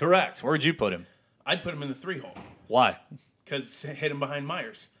 2-hole. Correct. Where'd you put him? I'd put him in the 3-hole. Why? Because hit him behind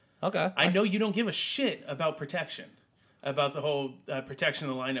Myers. Okay. I know you don't give a shit about protection, about the whole protection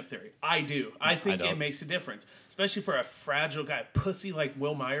of the lineup theory. I do. I think it makes a difference, especially for a fragile guy, pussy like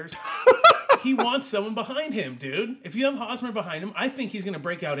Will Myers. He wants someone behind him, dude. If you have Hosmer behind him, I think he's going to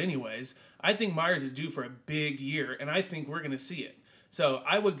break out anyways. I think Myers is due for a big year, and I think we're going to see it. So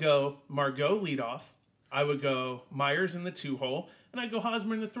I would go Margot leadoff. I would go Myers in the 2-hole, and I'd go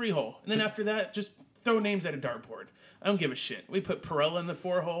Hosmer in the 3-hole. And then after that, just throw names at a dartboard. I don't give a shit. We put Perella in the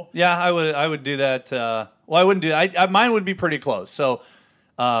 4-hole. Yeah, I would do that. Well, I wouldn't do that. Mine would be pretty close. So.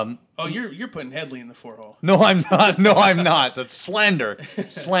 You're putting Headley in the 4-hole. No, I'm not. No, I'm not. That's slander.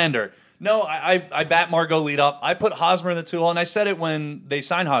 Slander. No, I bat Margot leadoff. I put Hosmer in the 2-hole, and I said it when they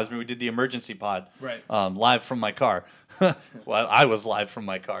signed Hosmer. We did the emergency pod. Right. Live from my car. Well, I was live from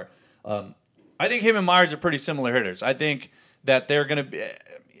my car. I think him and Myers are pretty similar hitters. I think that they're going to be,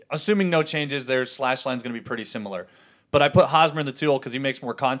 assuming no changes, their slash line is going to be pretty similar. But I put Hosmer in the 2-hole because he makes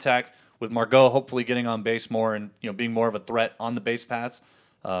more contact, with Margot hopefully getting on base more and being more of a threat on the base paths,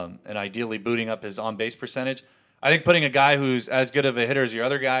 and ideally booting up his on base percentage. I think putting a guy who's as good of a hitter as your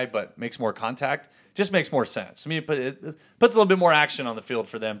other guy but makes more contact just makes more sense. I mean, it puts a little bit more action on the field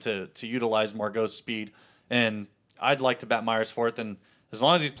for them to utilize Margot's speed. And I'd like to bat Myers fourth, and as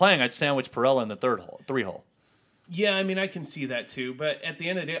long as he's playing, I'd sandwich Perella in the 3-hole. Yeah, I mean, I can see that too. But at the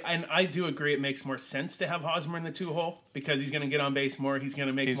end of the day, and I do agree it makes more sense to have Hosmer in the 2-hole because he's going to get on base more. He's going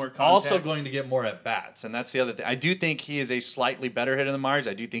to make more contact. He's also going to get more at-bats, and that's the other thing. I do think he is a slightly better hitter than Myers.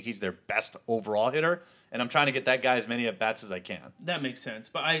 I do think he's their best overall hitter, and I'm trying to get that guy as many at-bats as I can. That makes sense.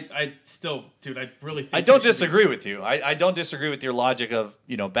 But I still, dude, I really think... I don't disagree with you. I don't disagree with your logic of,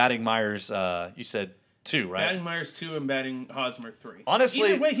 batting Myers, you said 2, right? Batting Myers 2 and batting Hosmer 3.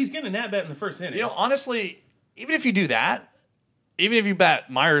 Honestly... Either way, he's getting an at-bat in the first inning. Honestly... Even if you do that, even if you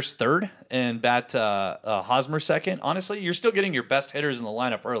bat Myers third and bat Hosmer second, honestly, you're still getting your best hitters in the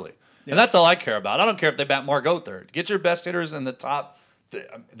lineup early. Yeah. And that's all I care about. I don't care if they bat Margot third. Get your best hitters in the top.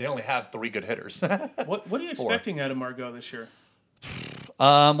 They only have 3 good hitters. What are you expecting out of Margot this year?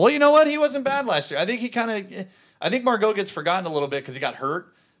 Well, you know what? He wasn't bad last year. I think Margot gets forgotten a little bit because he got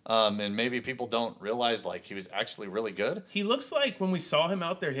hurt. And maybe people don't realize he was actually really good. He looks like when we saw him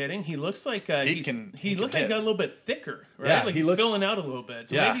out there hitting, he looks like he looked like he got a little bit thicker, right? Yeah, he's filling out a little bit.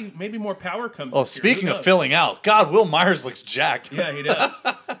 So maybe more power comes. Oh, speaking of filling out, God, Will Myers looks jacked. Yeah, he does.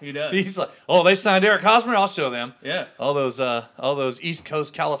 He does. He's like, they signed Eric Hosmer. I'll show them. Yeah. All those East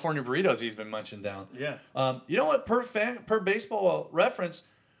Coast California burritos he's been munching down. Yeah. You know what? Per baseball reference,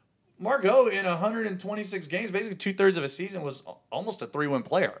 Margot in 126 games, basically 2/3 of a season, was almost a 3-win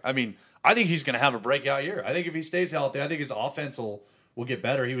player. I mean, I think he's going to have a breakout year. I think if he stays healthy, I think his offense will get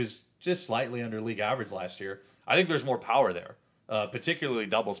better. He was just slightly under league average last year. I think there's more power there, particularly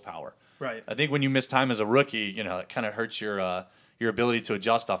doubles power. Right. I think when you miss time as a rookie, it kind of hurts your ability to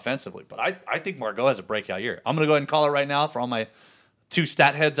adjust offensively. But I think Margot has a breakout year. I'm going to go ahead and call it right now for all my 2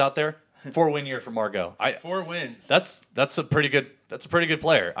 stat heads out there. 4-win year for Margot. 4 wins. That's a pretty good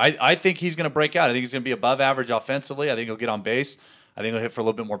player. I think he's going to break out. I think he's going to be above average offensively. I think he'll get on base. I think he'll hit for a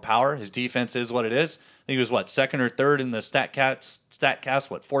little bit more power. His defense is what it is. I think he was second or third in the StatCast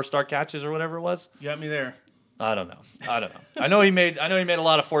 4-star catches or whatever it was. You got me there. I don't know. I know he made a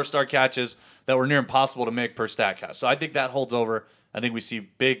lot of 4-star catches that were near impossible to make per StatCast. So I think that holds over. I think we see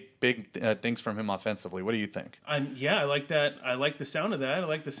big things from him offensively. What do you think? I like that. I like the sound of that. I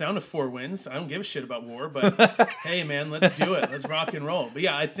like the sound of 4 wins. I don't give a shit about WAR, but hey, man, let's do it. Let's rock and roll. But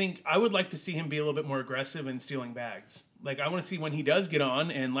yeah, I think I would like to see him be a little bit more aggressive in stealing bags. I want to see when he does get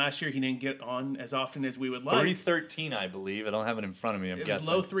on, and last year he didn't get on as often as we would like. 313, I believe. I don't have it in front of me. I'm guessing. It was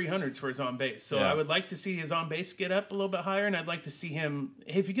low 300s for his on base. So I would like to see his on base get up a little bit higher, and I'd like to see him.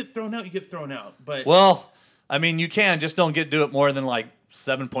 Hey, if you get thrown out, you get thrown out. But I mean, you can just don't do it more than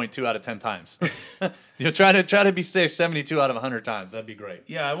 7.2 out of 10 times. Try to be safe 72 out of 100 times. That'd be great.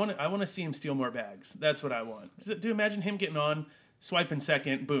 Yeah, I want to see him steal more bags. That's what I want. Do you imagine him getting on, swiping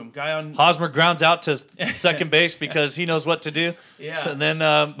second, boom, guy on. Hosmer grounds out to second base because he knows what to do. Yeah. And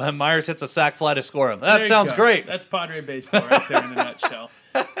then Myers hits a sack fly to score him. That sounds great. That's Padre baseball right there in a nutshell.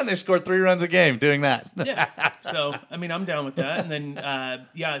 And they scored 3 runs a game doing that. Yeah. So, I mean, I'm down with that. And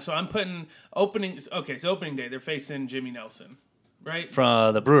then, so I'm putting opening. Okay, so opening day, they're facing Jimmy Nelson, right?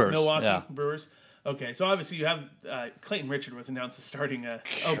 From the Brewers. Milwaukee Brewers. Okay, so obviously you have Clayton Richard was announced as starting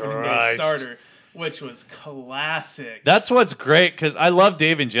opening day starter. which was classic. That's what's great, because I love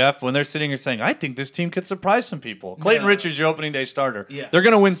Dave and Jeff when they're sitting here saying, I think this team could surprise some people. Clayton Richards, your opening day starter. Yeah. They're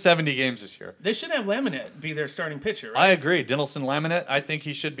going to win 70 games this year. They should have Laminette be their starting pitcher, I right? agree. Dinelson Laminette, I think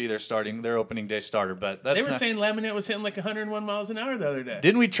he should be their opening day starter. But They were saying Laminette was hitting like 101 miles an hour the other day.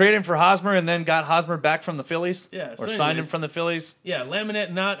 Didn't we trade him for Hosmer and then got Hosmer back from the Phillies? Yeah. Or signed him from the Phillies? Yeah,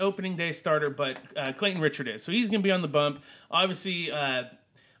 Laminette not opening day starter, but Clayton Richard is. So he's going to be on the bump. Obviously,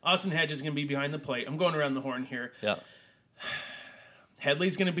 Austin Hedges is going to be behind the plate. I'm going around the horn here. Yeah.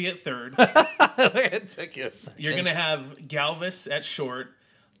 Headley's going to be at third. It took you a second. You're going to have Galvis at short.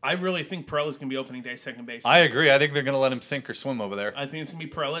 I really think Perella's going to be opening day second base. I agree. I think they're going to let him sink or swim over there. I think it's going to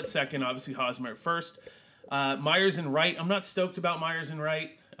be Perella at second. Obviously, Hosmer at first. Myers and Wright. I'm not stoked about Myers and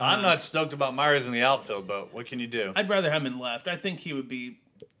Wright. I'm not stoked about Myers in the outfield, but what can you do? I'd rather have him in left. I think he would be.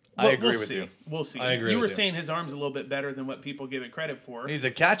 I agree with you. We'll see. I agree You were with you. saying his arm's a little bit better than what people give it credit for. He's a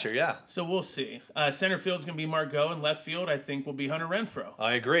catcher, yeah. So we'll see. Center field's going to be Margot, and left field, I think, will be Hunter Renfroe.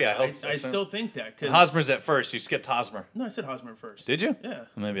 I agree. I hope so. I still think that. Hosmer's at first. You skipped Hosmer. No, I said Hosmer first. Did you? Yeah.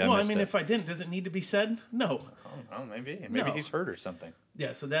 Maybe I missed it. if I didn't, does it need to be said? No. Oh, maybe No. he's hurt or something.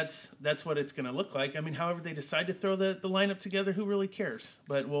 Yeah, so that's what it's going to look like. I mean, however they decide to throw the lineup together, who really cares?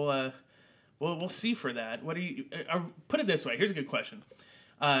 But we'll see for that. What do you put it this way? Here's a good question.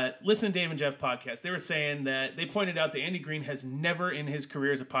 Listen to Dave and Jeff podcast. They were saying that they pointed out that Andy Green has never in his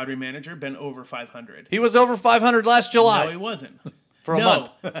career as a Padre manager been over 500. He was over 500 last July. No, he wasn't. For a month.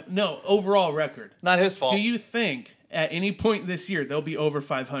 No, overall record. Not his fault. Do you think at any point this year they'll be over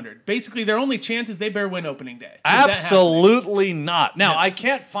 500? Basically, their only chance is they better win opening day. Absolutely not. Now, Yeah. I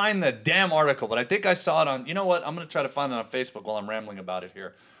can't find the damn article, but I think I saw it on, you know what? I'm going to try to find it on Facebook while I'm rambling about it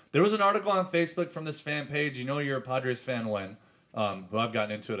here. There was an article on Facebook from this fan page, You Know You're a Padres Fan When, who I've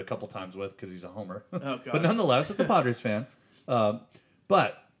gotten into it a couple times with because he's a homer. Oh, God. But nonetheless, it's a Padres fan.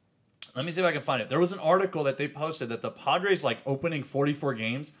 But let me see if I can find it. There was an article that they posted that the Padres, like, opening 44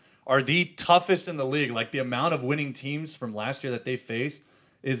 games are the toughest in the league. Like, the amount of winning teams from last year that they face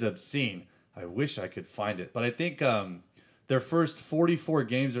is obscene. I wish I could find it. But I think their first 44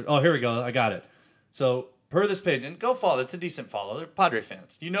 games are... Oh, here we go. I got it. So, per this page, and go follow. It's a decent follow. They're Padres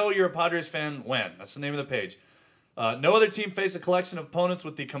fans. You know you're a Padres fan when. That's the name of the page. No other team faced a collection of opponents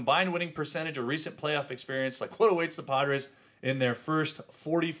with the combined winning percentage or recent playoff experience like what awaits the Padres in their first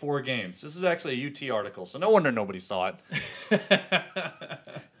 44 games. This is actually a UT article, so no wonder nobody saw it.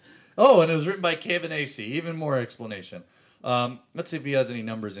 Oh, and it was written by Kevin AC. Even more explanation. Let's see if he has any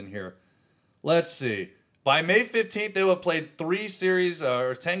numbers in here. Let's see. By May 15th, they will have played 3 series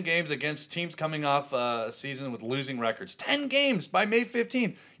or 10 games against teams coming off a season with losing records. 10 games by May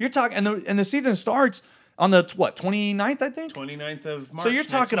 15th. You're talking, and the season starts on the, 29th, I think? 29th of March. So you're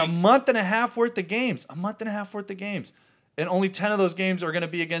talking a next week. month and a half worth of games. And only 10 of those games are going to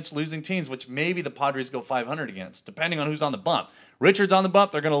be against losing teams, which maybe the Padres go 500 against, depending on who's on the bump. Richard's on the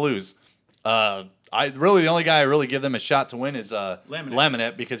bump, they're going to lose. The only guy I really give them a shot to win is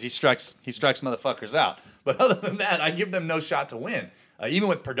Laminette because he strikes motherfuckers out. But other than that, I give them no shot to win. Even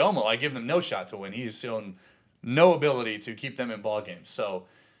with Perdomo, I give them no shot to win. He's shown no ability to keep them in ball games. So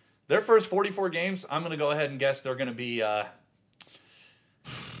their first 44 games, I'm going to go ahead and guess they're going to be, I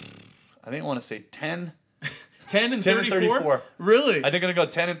think I want to say 10. 10 and 10 and 34. Really? I think they're going to go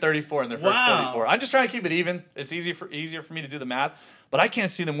 10 and 34 in their first Wow. 44. I'm just trying to keep it even. It's easier for me to do the math. But I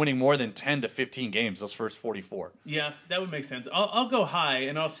can't see them winning more than 10 to 15 games those first 44. Yeah, that would make sense. I'll go high,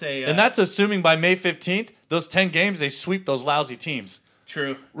 and I'll say... And that's assuming by May 15th, those 10 games, they sweep those lousy teams.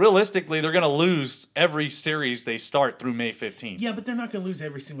 True. Realistically, they're going to lose every series they start through May 15th. Yeah, but they're not going to lose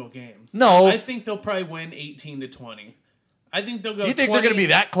every single game. No. I think they'll probably win 18 to 20. I think they'll go You think 20, they're going to be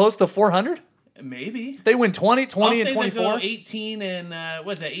that close to 400? Maybe. They win 20, 20, I'll and say 24? they'll go 18 and,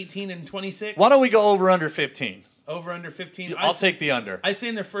 18 and 26? Why don't we go over under 15? Over under 15? I'll take the under. I say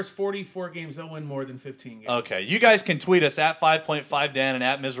in their first 44 games, they'll win more than 15 games. Okay, you guys can tweet us at 5.5Dan and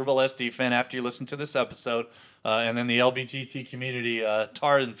at MiserableSDFan after you listen to this episode. And then the LBGT community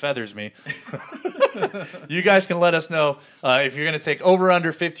tar and feathers me. You guys can let us know if you're going to take over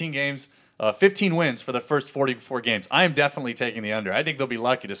under 15 games, 15 wins for the first 44 games. I am definitely taking the under. I think they'll be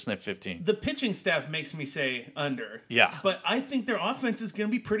lucky to sniff 15. The pitching staff makes me say under. Yeah. But I think their offense is going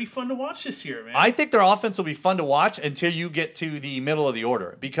to be pretty fun to watch this year, man. I think their offense will be fun to watch until you get to the middle of the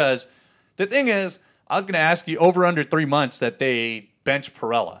order. Because the thing is, I was going to ask you over under 3 months that they bench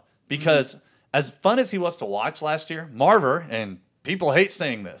Perella. Because as fun as he was to watch last year, Marver, and people hate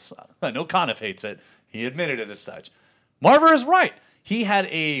saying this. I know Conniff hates it. He admitted it as such. Marver is right. He had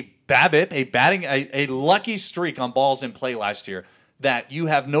a BABIP, a lucky streak on balls in play last year that you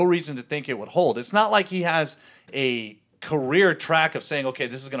have no reason to think it would hold. It's not like he has a career track of saying, okay,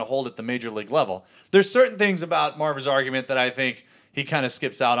 this is going to hold at the major league level. There's certain things about Marvin's argument that I think he kind of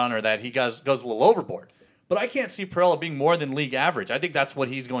skips out on or that he goes a little overboard. But I can't see Perella being more than league average. I think that's what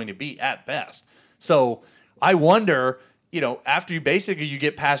he's going to be at best. So I wonder, after you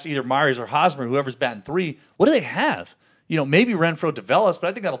get past either Myers or Hosmer, whoever's batting 3, what do they have? Maybe Renfroe develops, but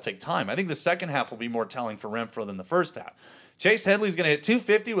I think that'll take time. I think the second half will be more telling for Renfroe than the first half. Chase Headley's going to hit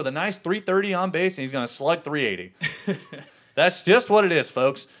 250 with a nice 330 on base, and he's going to slug 380. That's just what it is,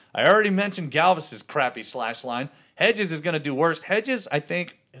 folks. I already mentioned Galvis's crappy slash line. Hedges is going to do worse. Hedges, I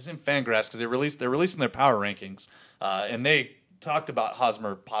think, is in Fangraphs because they're releasing their power rankings, and they talked about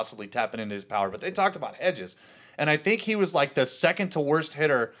Hosmer possibly tapping into his power, but they talked about Hedges. And I think he was like the second to worst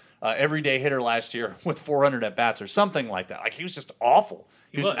hitter, everyday hitter last year with 400 at-bats or something like that. Like, he was just awful.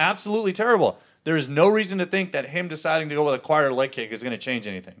 He was absolutely terrible. There is no reason to think that him deciding to go with a quieter leg kick is going to change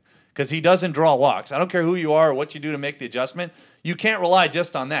anything because he doesn't draw walks. I don't care who you are or what you do to make the adjustment. You can't rely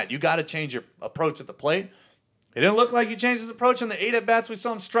just on that. You got to change your approach at the plate. It didn't look like he changed his approach on the 8 at-bats we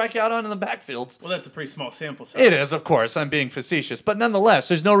saw him strike out on in the backfields. Well, that's a pretty small sample size. It is, of course. I'm being facetious. But nonetheless,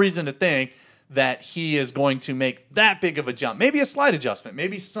 there's no reason to think that he is going to make that big of a jump. Maybe a slight adjustment.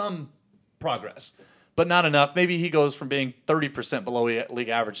 Maybe some progress. But not enough. Maybe he goes from being 30% below league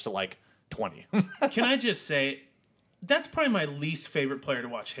average to like 20. Can I just say, that's probably my least favorite player to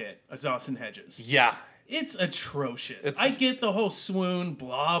watch hit, is Austin Hedges. Yeah. It's atrocious. I get the whole swoon,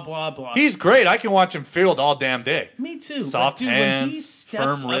 blah, blah, blah. He's great. I can watch him field all damn day. Me too. Soft but dude, hands, when he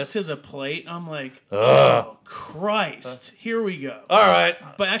steps firm up wrists. to the plate, I'm like, oh, Christ. Here we go. All right.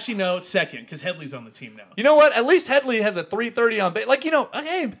 But actually, no, second, because Headley's on the team now. You know what? At least Headley has a 330 on base. Like,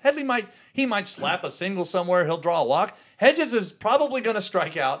 hey, Headley might slap a single somewhere. He'll draw a walk. Hedges is probably going to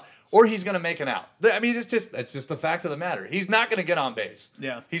strike out or he's going to make an out. I mean, it's just the fact of the matter. He's not going to get on base.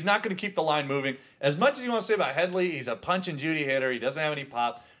 Yeah. He's not going to keep the line moving. As much as you want to say about Headley, he's a punch and Judy hitter. He doesn't have any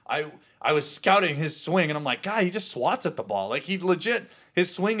pop. I was scouting his swing, and I'm like, God, he just swats at the ball. Like, he legit,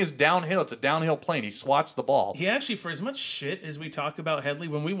 his swing is downhill. It's a downhill plane. He swats the ball. He actually, for as much shit as we talk about Headley,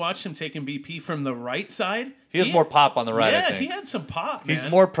 when we watched him taking BP from the right side, He has more pop on the right, I think. he had some pop, man. He's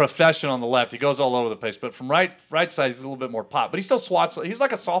more professional on the left. He goes all over the place. But from right side, he's a little bit more pop. But he still swats. He's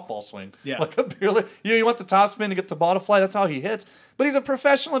like a softball swing. Yeah. Like a barely, you want the top spin to get the ball to fly. That's how he hits. But he's a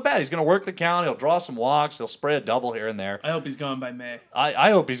professional at bat. He's going to work the count. He'll draw some walks. He'll spray a double here and there. I hope he's gone by May.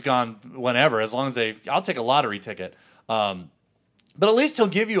 I hope he's gone whenever, as long as I'll take a lottery ticket. But at least he'll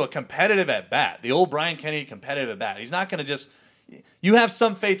give you a competitive at-bat. The old Brian Kennedy competitive at-bat. He's not going to just... You have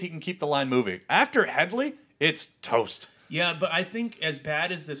some faith he can keep the line moving. After Headley, it's toast. Yeah, but I think as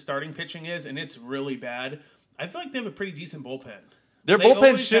bad as the starting pitching is, and it's really bad, I feel like they have a pretty decent bullpen. Their They bullpen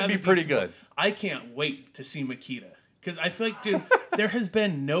always should have be a pretty decent good. I can't wait to see Makita. Because I feel like, dude, there has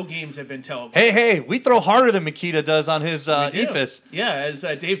been no games that have been televised. Hey, we throw harder than Makita does on his We do. ephus. Yeah, as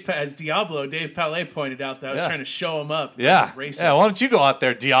Dave Palais pointed out, that I was trying to show him up. Yeah. Racist. Yeah, why don't you go out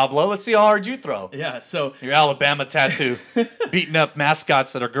there, Diablo? Let's see how hard you throw. Yeah, so... Your Alabama tattoo. Beating up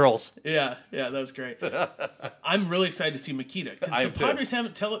mascots that are girls. Yeah, that was great. I'm really excited to see Makita. Because the too. Padres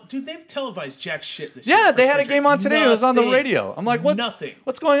haven't... Dude, they've televised jack shit this year. Yeah, for they had a spring game training. on today. It was on the radio. I'm like, what? Nothing.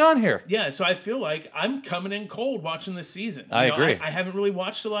 What's going on here? Yeah, so I feel like I'm coming in cold watching this season. I agree. I haven't really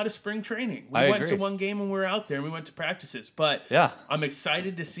watched a lot of spring training. We I went to agree. one game when we were out there, and we went to practices. But Yeah. I'm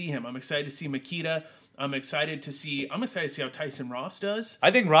excited to see him. I'm excited to see Makita. I'm excited to see how Tyson Ross does. I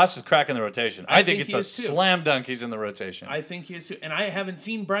think Ross is cracking the rotation. I think think it's he a is too. slam dunk he's in the rotation. I think he is too. And I haven't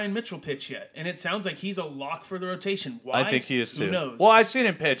seen Brian Mitchell pitch yet. And it sounds like he's a lock for the rotation. Why? I think he is too. Who knows? Well, I've seen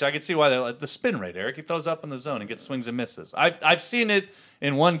him pitch. I can see why the spin rate, Eric. He throws up in the zone and gets swings and misses. I've seen it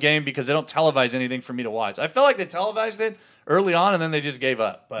in one game because they don't televise anything for me to watch. I felt like they televised it early on and then they just gave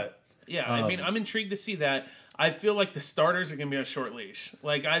up. But Yeah, I mean, I'm intrigued to see that. I feel like the starters are going to be on short leash.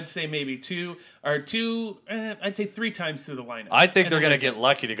 Like, I'd say maybe I'd say 3 times through the lineup. I think And they're then going to get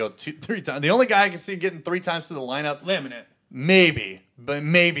lucky to go 3 times. The only guy I can see getting 3 times through the lineup, Laminate. maybe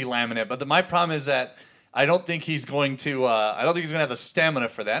Laminate. But my problem is that I don't think he's going to. I don't think he's going to have the stamina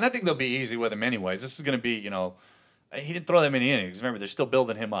for that. And I think they'll be easy with him anyways. This is going to be, he didn't throw that many innings. Remember, they're still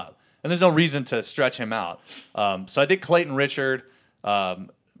building him up, and there's no reason to stretch him out. So I think Clayton Richard.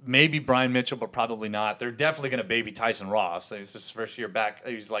 Maybe Brian Mitchell, but probably not. They're definitely going to baby Tyson Ross. It's his first year back.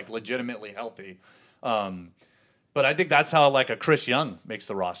 He's like legitimately healthy. But I think that's how like a Chris Young makes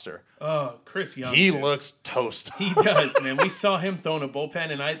the roster. Oh, Chris Young. He dude. looks toast. He does, man. We saw him throwing a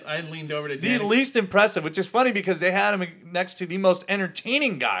bullpen, and I leaned over to The Dan. least impressive, which is funny because they had him next to the most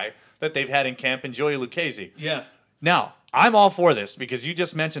entertaining guy that they've had in camp, in Joey Lucchesi. Yeah. Now, I'm all for this because you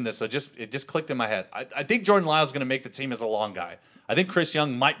just mentioned this, so it just clicked in my head. I think Jordan Lyle's going to make the team as a long guy. I think Chris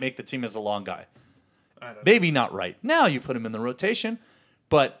Young might make the team as a long guy. Maybe not right now. You put him in the rotation,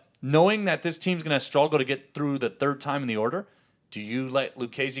 but knowing that this team's going to struggle to get through the third time in the order, do you let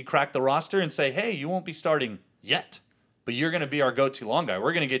Lucchese crack the roster and say, hey, you won't be starting yet, but you're going to be our go-to long guy.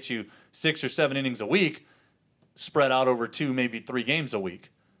 We're going to get you 6 or 7 innings a week, spread out over 2, maybe 3 games a week.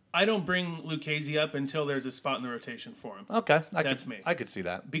 I don't bring Lucchese up until there's a spot in the rotation for him. Okay, That's me. I could see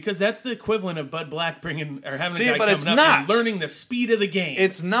that because that's the equivalent of Bud Black having a guy but coming up and learning the speed of the game.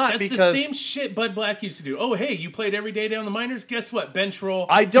 It's not that's because the same shit Bud Black used to do. Oh, hey, you played every day down the minors. Guess what? Bench roll.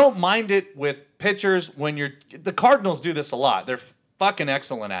 I don't mind it with pitchers when the Cardinals do this a lot. They're fucking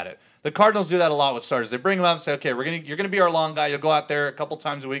excellent at it. The Cardinals do that a lot with starters. They bring them up and say, okay, you're gonna be our long guy. You'll go out there a couple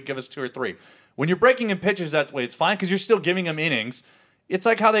times a week, give us 2 or 3. When you're breaking in pitches that way, it's fine because you're still giving them innings. It's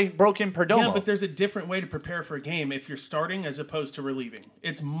like how they broke in Perdomo. Yeah, but there's a different way to prepare for a game if you're starting as opposed to relieving.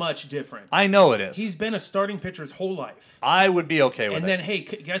 It's much different. I know it is. He's been a starting pitcher his whole life. I would be okay with it. And then, hey,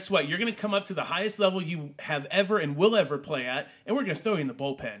 guess what? You're going to come up to the highest level you have ever and will ever play at, and we're going to throw you in the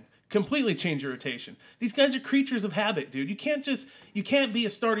bullpen. Completely change your rotation. These guys are creatures of habit, dude. You can't be a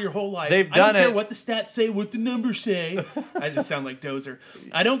starter your whole life. They've done I don't care it. what the stats say, what the numbers say. I just sound like Dozer.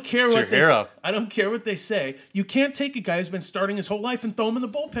 I don't care It's what your hero. I don't care what they say. You can't take a guy who's been starting his whole life and throw him in the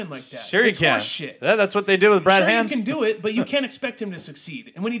bullpen like that. Sure It's you can. horseshit. That's what they do with Brad Sure, Hand. you can do it, but you can't expect him to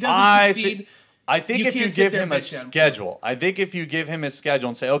succeed. And when he doesn't succeed, I think you if you can't sit give there him and a bitch at him. schedule,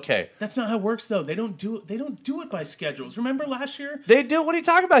 and say, okay, that's not how it works, though. They don't do it by schedules. Remember last year? they do. What are you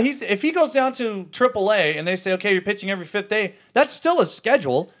talking about? If he goes down to AAA and they say, okay, you're pitching every 5th day, that's still a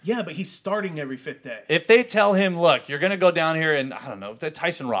schedule. Yeah, but he's starting every 5th day. If they tell him, look, you're going to go down here and, I don't know,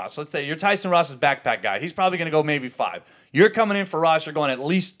 Tyson Ross. Let's say you're Tyson Ross's backpack guy. He's probably going to go maybe 5. You're coming in for Ross. You're going at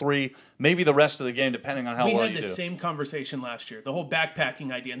least 3, maybe the rest of the game, depending on how well you do. We had the same conversation last year, the whole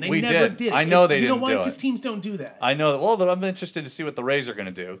backpacking idea, and they We never did. did it. I know they You know didn't why? do it. Because teams don't do that. I know that. Well, I'm interested to see what the Rays are going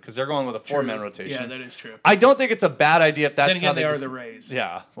to do because they're going with a 4-man True. rotation. Yeah, that is true. I don't think it's a bad idea if that's Then again, how they are just- the Rays.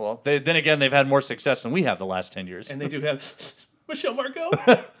 Yeah. Well, then again, they've had more success than we have the last 10 years. And they do have Michelle Margot.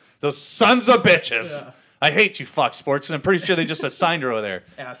 Those sons of bitches. Yeah. I hate you, Fox Sports, and I'm pretty sure they just assigned her over there.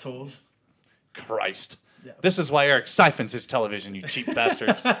 Assholes. Christ. Yeah. This is why Eric siphons his television, you cheap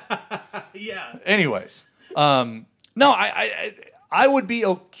bastards. Yeah. Anyways, no, I would be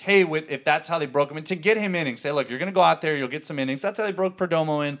okay with if that's how they broke him in to get him innings. Say, look, you're going to go out there, you'll get some innings. That's how they broke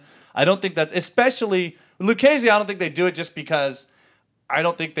Perdomo in. I don't think that's especially Lucchese. I don't think they do it just because I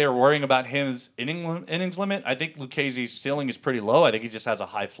don't think they're worrying about his innings limit. I think Lucchese's ceiling is pretty low. I think he just has a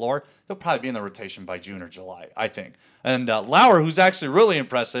high floor. He'll probably be in the rotation by June or July, I think. And Lauer, who's actually really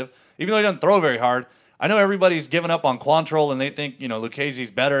impressive, even though he doesn't throw very hard. I know everybody's given up on Quantrill and they think, Lucchese's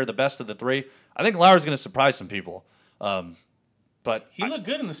better, the best of the 3. I think Lauer's going to surprise some people. But He looked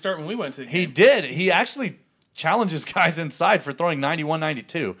good in the start when we went to the game. he did. He actually challenges guys inside for throwing 91,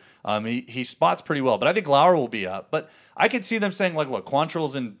 92. He spots pretty well. But I think Lauer will be up. But I could see them saying, like, look,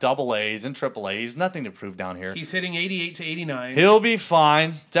 Quantrill's in AA, in AAA. He's nothing to prove down here. He's hitting 88 to 89. He'll be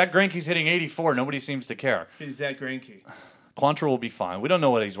fine. Zach Greinke's hitting 84. Nobody seems to care. He's Zach Greinke. Quantrill will be fine. We don't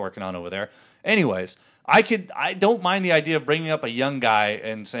know what he's working on over there. Anyways, I don't mind the idea of bringing up a young guy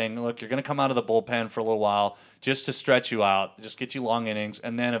and saying, look, you're going to come out of the bullpen for a little while just to stretch you out, just get you long innings,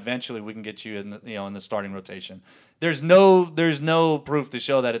 and then eventually we can get you in the starting rotation. There's no proof to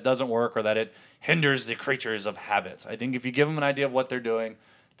show that it doesn't work or that it hinders the creatures of habits. I think if you give them an idea of what they're doing,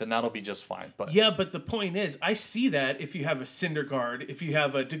 then that'll be just fine. But Yeah, but the point is, I see that if you have a Syndergaard, if you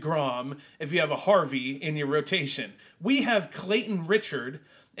have a DeGrom, if you have a Harvey in your rotation. We have Clayton Richard,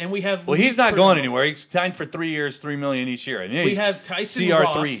 and we have... Well, Luis he's not Perdomo. going anywhere. He's signed for 3 years, $3 million each year. And We have Tyson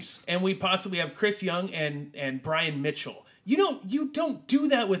CR3s. Ross, and we possibly have Chris Young and Brian Mitchell. You don't do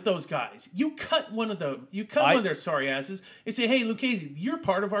that with those guys. You cut one of them. You cut one of their sorry asses and say, "Hey, Lucchese, you're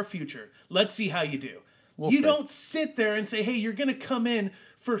part of our future. Let's see how you do." We'll you see. don't sit there and say, "Hey, you're going to come in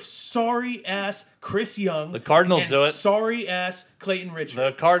for sorry ass Chris Young." The Cardinals and do it. Sorry ass Clayton Richard.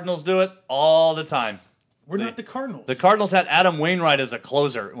 The Cardinals do it all the time. We're not the Cardinals. The Cardinals had Adam Wainwright as a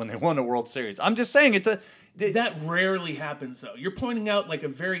closer when they won the World Series. I'm just saying that rarely happens, though. You're pointing out like a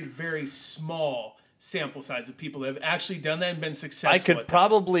very, very small sample size of people that have actually done that and been successful. I could at that.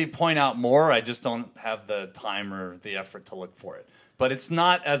 probably point out more. I just don't have the time or the effort to look for it. But it's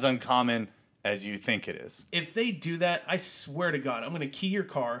not as uncommon as you think it is. If they do that, I swear to God, I'm gonna key your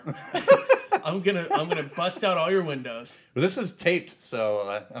car. I'm gonna bust out all your windows. Well, this is taped,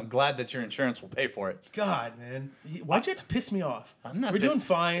 so I'm glad that your insurance will pay for it. God, man, why'd you have to piss me off? We're doing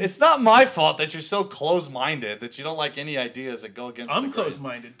fine. It's not my fault that you're so close-minded that you don't like any ideas that go against. I'm the grain.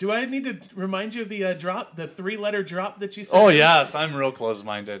 close-minded. Do I need to remind you of the drop, the 3-letter drop that you said? Oh yes, I'm real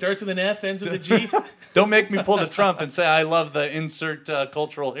close-minded. Starts with an F, ends with a G. Don't make me pull the Trump and say I love the insert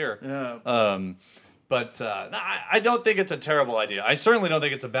cultural here. Yeah. But I don't think it's a terrible idea. I certainly don't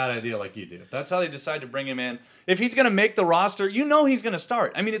think it's a bad idea like you do. If that's how they decide to bring him in, if he's going to make the roster, he's going to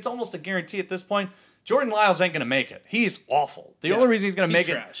start. I mean, it's almost a guarantee at this point. Jordan Lyles ain't going to make it. He's awful. The only reason he's going to make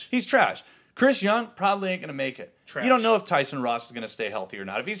it, he's trash. Chris Young probably ain't going to make it. Trash. You don't know if Tyson Ross is going to stay healthy or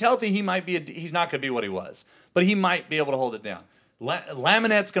not. If he's healthy, he's not going to be what he was. But he might be able to hold it down.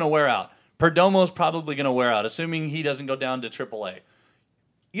 Laminette's going to wear out. Perdomo's probably going to wear out, assuming he doesn't go down to AAA.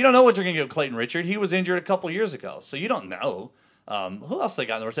 You don't know what you're going to get with Clayton Richard. He was injured a couple years ago, so you don't know. Who else they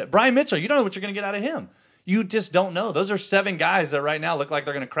got in the rotation? Brian Mitchell, you don't know what you're going to get out of him. You just don't know. Those are 7 guys that right now look like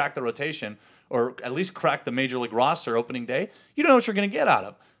they're going to crack the rotation or at least crack the Major League roster opening day. You don't know what you're going to get out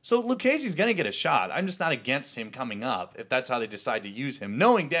of. So Lucchese's going to get a shot. I'm just not against him coming up if that's how they decide to use him,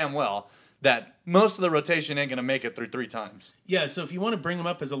 knowing damn well that most of the rotation ain't going to make it through 3 times. Yeah, so if you want to bring him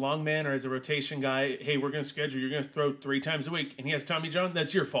up as a long man or as a rotation guy, hey, we're going to schedule, you're going to throw 3 times a week, and he has Tommy John,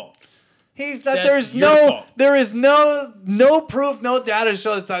 that's your fault. There is no proof, no data to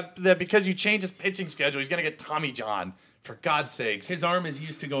show that because you change his pitching schedule, he's going to get Tommy John. For God's sakes. His arm is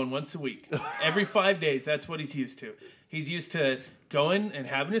used to going once a week. Every 5 days, that's what he's used to. He's used to going and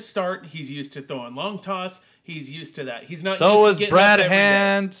having his start. He's used to throwing long toss. He's used to that. He's not so used to getting Brad up every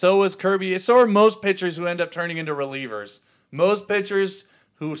Hand, day. so is Kirby. So are most pitchers who end up turning into relievers. Most pitchers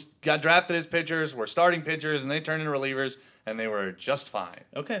who got drafted as pitchers were starting pitchers, and they turned into relievers, and they were just fine.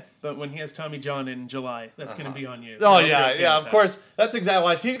 Okay, but when he has Tommy John in July, that's going to be on you. So of course. That's exactly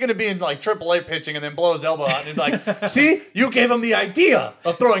why. He's going to be in like AAA pitching and then blow his elbow out. And he's like, see, you gave him the idea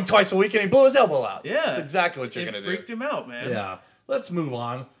of throwing twice a week, and he blew his elbow out. Yeah. That's exactly what you're going to do. It freaked him out, man. Yeah. Let's move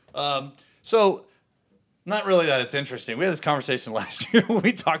on. So... Not really that it's interesting. We had this conversation last year when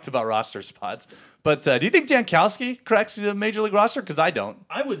we talked about roster spots. But do you think Jankowski cracks the Major League roster? Because I don't.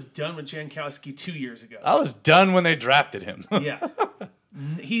 I was done with Jankowski 2 years ago. I was done when they drafted him. Yeah.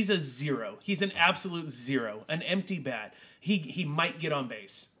 He's a 0. He's an absolute 0. An empty bat. He might get on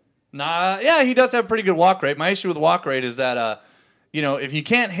base. Yeah, he does have a pretty good walk rate. My issue with walk rate is that, if you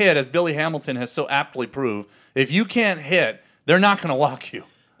can't hit, as Billy Hamilton has so aptly proved, if you can't hit, they're not going to walk you.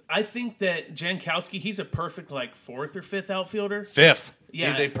 I think that Jankowski, he's a perfect 4th or 5th outfielder. 5th.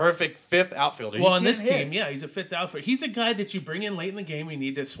 Yeah. He's a perfect 5th outfielder. Well, on this team, yeah, he's a 5th outfielder. He's a guy that you bring in late in the game when you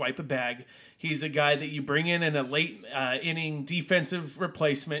need to swipe a bag. He's a guy that you bring in a late inning defensive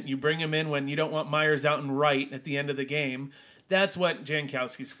replacement. You bring him in when you don't want Myers out and right at the end of the game. That's what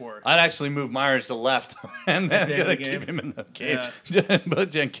Jankowski's for. I'd actually move Myers to left and then keep him in the game. Yeah.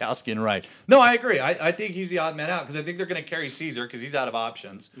 Put Jankowski in right. No, I agree. I think he's the odd man out because I think they're going to carry Caesar because he's out of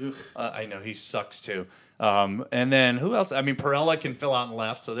options. I know he sucks too. And then who else? I mean, Perella can fill out in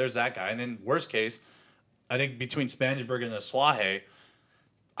left, so there's that guy. And then worst case, I think between Spangenberg and Aswahe,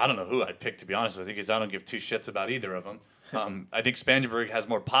 I don't know who I'd pick, to be honest with you, because I don't give 2 shits about either of them. I think Spangenberg has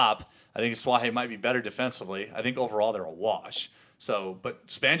more pop. I think Aswahe might be better defensively. I think overall they're a wash. So, but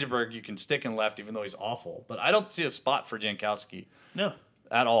Spangenberg you can stick in left even though he's awful. But I don't see a spot for Jankowski. No.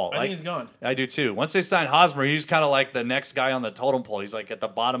 At all. I think he's gone. I do too. Once they sign Hosmer, he's kind of like the next guy on the totem pole. He's like at the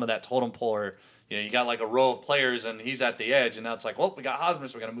bottom of that totem pole or you got like a row of players and he's at the edge and now it's like, well, we got Hosmer,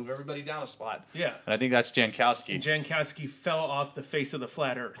 so we got to move everybody down a spot. Yeah. And I think that's Jankowski. And Jankowski fell off the face of the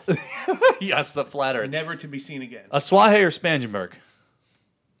flat earth. Yes, the flat earth. Never to be seen again. Aswahe or Spangenberg?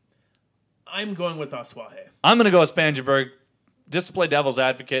 I'm going with Aswahe. I'm going to go with Spangenberg just to play devil's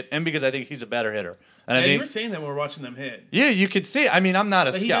advocate and because I think he's a better hitter. And I think, you were saying that when we're watching them hit. Yeah, you could see. I mean, I'm not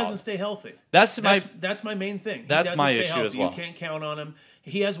a but scout. He doesn't stay healthy. That's my main thing. That's my issue healthy. as well. You can't count on him.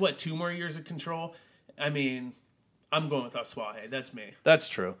 He has, 2 more years of control? I mean, I'm going with Aswahe. That's me. That's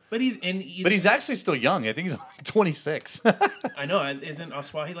true. But he's actually still young. I think he's like 26. I know. Isn't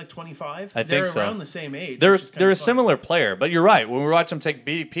Aswahe like 25? I think so. They're around the same age. They're a similar player. But you're right. When we watch him take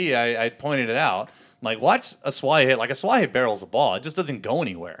BP, I pointed it out. I'm like, watch Aswahe hit. Like, Aswahe barrels the ball. It just doesn't go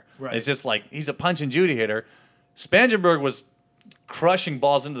anywhere. Right. It's just like he's a punch and Judy hitter. Spangenberg was crushing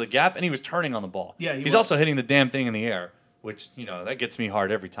balls into the gap, and he was turning on the ball. Yeah, he's also hitting the damn thing in the air, which, that gets me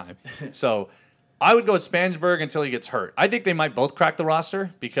hard every time. So I would go with Spangenberg until he gets hurt. I think they might both crack the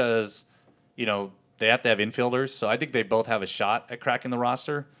roster because, they have to have infielders. So I think they both have a shot at cracking the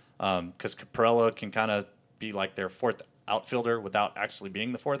roster because Caprella can kind of be like their 4th outfielder without actually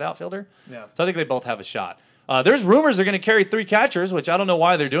being the 4th outfielder. Yeah. So I think they both have a shot. There's rumors they're going to carry 3 catchers, which I don't know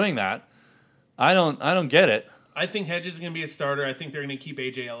why they're doing that. I don't get it. I think Hedges is going to be a starter. I think they're going to keep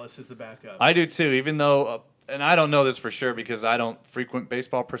A.J. Ellis as the backup. I do too, even though, and I don't know this for sure because I don't frequent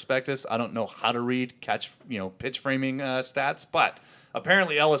baseball prospectus. I don't know how to read pitch framing stats, but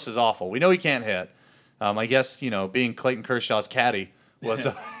apparently Ellis is awful. We know he can't hit. I guess, being Clayton Kershaw's caddy was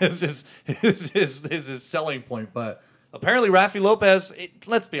his selling point, but Apparently, Rafi Lopez,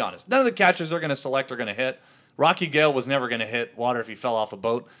 let's be honest, none of the catchers they're going to select are going to hit. Rocky Gale was never going to hit water if he fell off a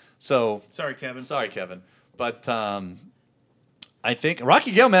boat. So Sorry, Kevin. But I think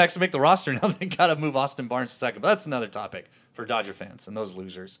Rocky Gale may actually make the roster now. They got to move Austin Barnes to second. But that's another topic for Dodger fans and those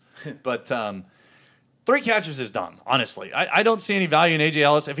losers. But 3 catchers is dumb, honestly. I don't see any value in A.J.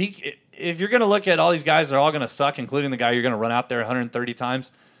 Ellis. If you're going to look at all these guys that are all going to suck, including the guy you're going to run out there 130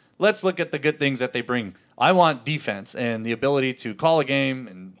 times, let's look at the good things that they bring. I want defense and the ability to call a game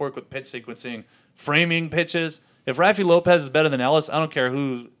and work with pitch sequencing, framing pitches. If Rafi Lopez is better than Ellis, I don't care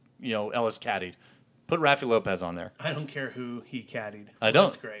who Ellis caddied. Put Rafi Lopez on there. I don't care who he caddied. I don't.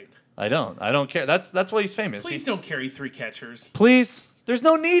 That's great. I don't care. That's why he's famous. Please don't carry 3 catchers. Please. There's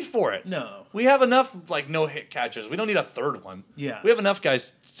no need for it. No. We have enough no-hit catchers. We don't need a third one. Yeah. We have enough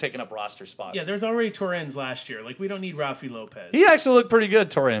guys taking up roster spots. Yeah, there's already Torrens last year. We don't need Rafi Lopez. He actually looked pretty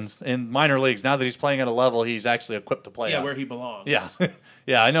good, Torrens, in minor leagues. Now that he's playing at a level he's actually equipped to play Yeah, at. where he belongs. Yeah.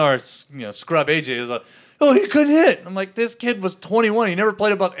 Yeah, I know our scrub AJ is like, he couldn't hit. I'm like, this kid was 21. He never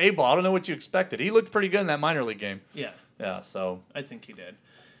played above A-ball. I don't know what you expected. He looked pretty good in that minor league game. Yeah. Yeah, so. I think he did.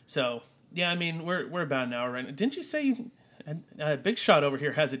 So, yeah, I mean, we're about an hour right now. Didn't you say Big Shot over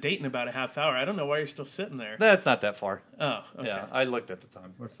here has a date in about a half hour? I don't know why you're still sitting there. That's not that far. Oh, okay. Yeah, I looked at the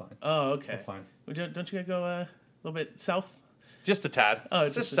time. We're fine. Oh, okay. We're fine. Don't you gotta go a little bit south? Just a tad. Oh,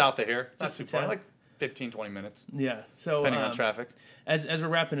 it's just south of here. Not just too a far. tad. Like 15, 20 minutes. Yeah. So Depending on traffic. As we're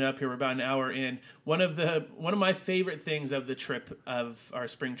wrapping it up here, we're about an hour in. One of my favorite things of the trip, of our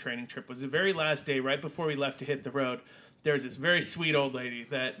spring training trip, was the very last day, right before we left to hit the road. There was this very sweet old lady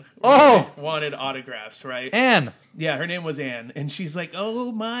that wanted autographs, right? Anne. Yeah, her name was Anne, and she's like,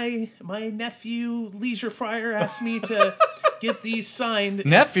 "Oh, my nephew Leisure Fryer asked me to get these signed."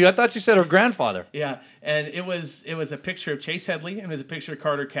 Nephew? I thought you said her grandfather. Yeah, and it was a picture of Chase Headley and it was a picture of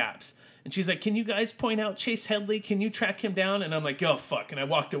Carter Capps. And she's like, "Can you guys point out Chase Headley? Can you track him down?" And I'm like, "Oh, fuck." And I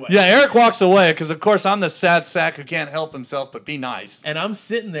walked away. Yeah, Eric walks away because, of course, I'm the sad sack who can't help himself but be nice. And I'm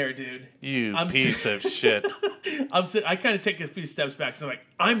sitting there, dude. You piece of shit. I kind of take a few steps back. So I'm like,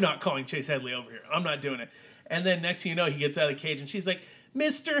 I'm not calling Chase Headley over here. I'm not doing it. And then next thing you know, he gets out of the cage and she's like,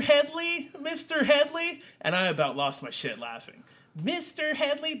 "Mr. Headley, Mr. Headley." And I about lost my shit laughing. Mr.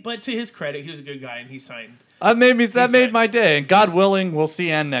 Headley. But to his credit, he was a good guy and he signed. That made my day. And God willing, we'll see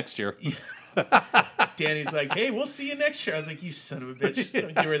Ann next year. Danny's like, "Hey, we'll see you next year." I was like, "You son of a bitch."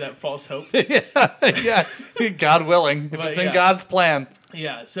 Don't give her that false hope. Yeah. God willing. If it's in God's plan.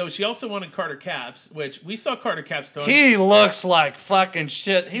 Yeah, so she also wanted Carter Capps, which we saw Carter Capps throwing. He looks like fucking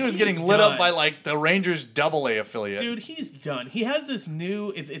shit. He's getting lit done. up by the Rangers AA affiliate. Dude, he's done. He has this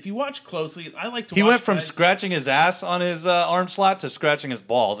new, if you watch closely, I like to watch. He went from guys. scratching his ass on his arm slot to scratching his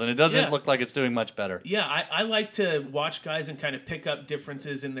balls, and it doesn't look like it's doing much better. Yeah, I like to watch guys and kind of pick up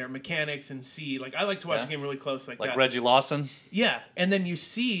differences in their mechanics and see, I like to watch a game really close like that. Like Reggie Lawson? Yeah, and then you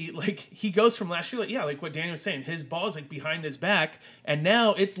see, he goes from last year, like what Danny was saying, his ball's behind his back, and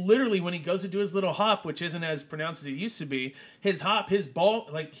now it's literally when he goes to do his little hop, which isn't as pronounced as it used to be, his ball,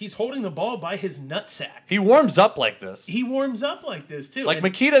 he's holding the ball by his nutsack. He warms up like this. He warms up like this, too. Like,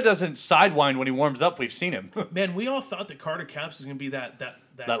 Makita doesn't sidewind when he warms up. We've seen him. Man, we all thought that Carter Capps was going to be that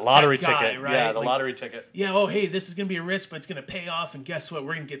lottery that guy, ticket. right? Yeah, the lottery ticket. Yeah, oh, hey, this is going to be a risk, but it's going to pay off, and guess what?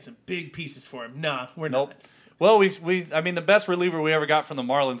 We're going to get some big pieces for him. Nah, we're not. Well, the best reliever we ever got from the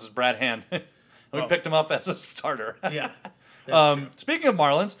Marlins is Brad Hand. We picked him up as a starter. Yeah, that's true. Speaking of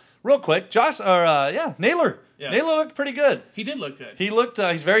Marlins, real quick, Naylor. Yeah. Naylor looked pretty good. He did look good. He looked,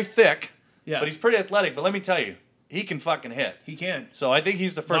 he's very thick, but he's pretty athletic. But let me tell you, he can fucking hit. He can. So I think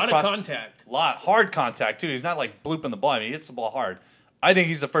he's the first. Contact. Hard contact, too. He's not blooping the ball. I mean, he hits the ball hard. I think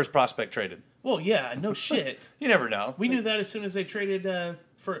he's the first prospect traded. Well, yeah, no shit. You never know. We knew that as soon as they traded as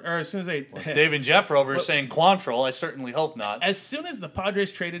soon as they... Dave and Jeff over saying Quantrill. I certainly hope not. As soon as the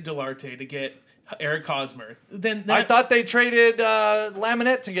Padres traded Delarte to get Eric Hosmer, then I thought they traded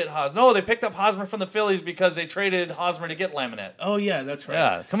Laminette to get Hosmer. No, they picked up Hosmer from the Phillies because they traded Hosmer to get Laminette. Oh, yeah, that's right.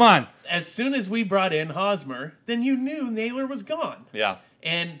 Yeah, come on. As soon as we brought in Hosmer, then you knew Naylor was gone. Yeah.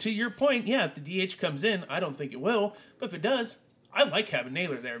 And to your point, yeah, if the DH comes in, I don't think it will, but if it does, I like having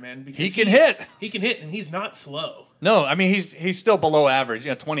Naylor there, man. Because he can hit. He can hit, and he's not slow. No, I mean, he's still below average.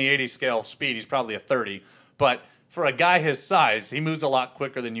 20/80 scale speed, he's probably a 30. But for a guy his size, he moves a lot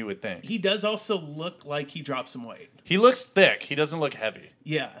quicker than you would think. He does also look like he dropped some weight. He looks thick. He doesn't look heavy.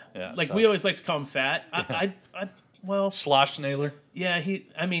 Yeah. Yeah, we always like to call him fat. Well, Slosh Naylor. yeah,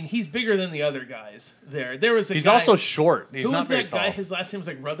 he's bigger than the other guys there. There was a He's guy, also short. He's who not was very that tall. guy? His last name was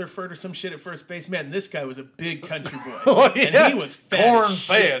like Rutherford or some shit at first base. Man, this guy was a big country boy. Oh, yeah. And he was fat Corn as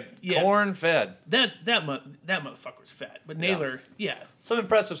shit. fed. Yeah. Corn fed. That motherfucker was fat. But Naylor, yeah. Some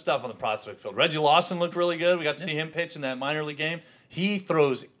impressive stuff on the prospect field. Reggie Lawson looked really good. We got to see him pitch in that minor league game. He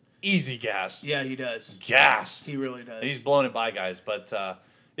throws easy gas. Yeah, he does. Gas. He really does. He's blowing it by guys. But,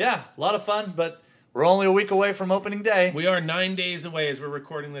 yeah, a lot of fun. But we're only a week away from opening day. We are 9 days away as we're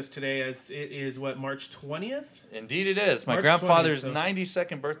recording this today, as it is, March 20th? Indeed it is. My March grandfather's 20th,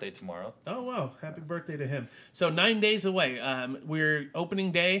 92nd birthday tomorrow. Oh, wow. Happy birthday to him. So 9 days away. We're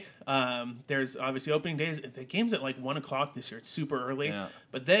opening day. There's obviously opening days. The game's at like 1 o'clock this year. It's super early. Yeah.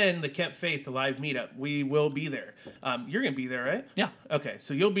 But then the Kept Faith, the live meetup, we will be there. You're going to be there, right? Yeah. Okay,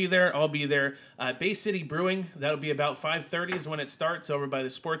 so you'll be there. I'll be there. Bay City Brewing, that'll be about 5:30 is when it starts over by the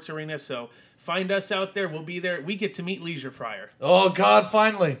sports arena. So find us out there. We'll be there. We get to meet Leisure Fryer. Oh, God,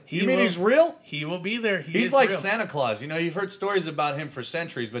 finally. You mean he's real? He will be there. He's like real. Santa Claus. You know, you've heard stories about him for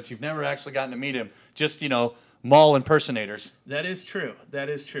centuries, but you've never actually gotten to meet him. Just, mall impersonators. That is true. That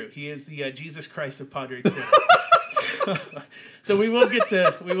is true. He is the Jesus Christ of Padre Twitter. So we will get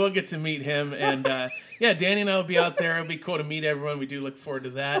to meet him, and Danny and I will be out there. It'll be cool to meet everyone. We do look forward to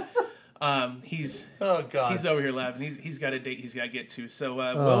that. He's over here laughing. He's got a date he's got to get to.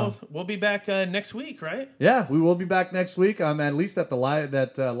 So we'll be back next week, right? Yeah, we will be back next week. At least at the live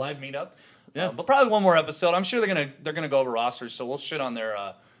meetup. Yeah, but probably one more episode. I'm sure they're gonna go over rosters, so we'll shit on their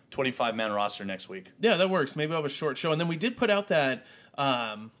 25-man roster next week. Yeah, that works. Maybe we'll have a short show, and then we did put out that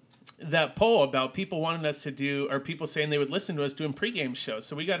poll about people wanting us to do, or people saying they would listen to us doing pregame shows.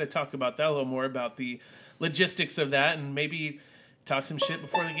 So we got to talk about that a little more, about the logistics of that, and maybe talk some shit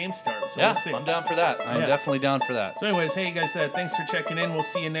before the game starts. So Yeah, we'll see. I'm down for that. I'm definitely down for that. So anyways, hey guys, thanks for checking in. We'll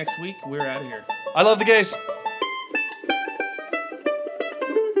see you next week. We're out of here. I love the gays.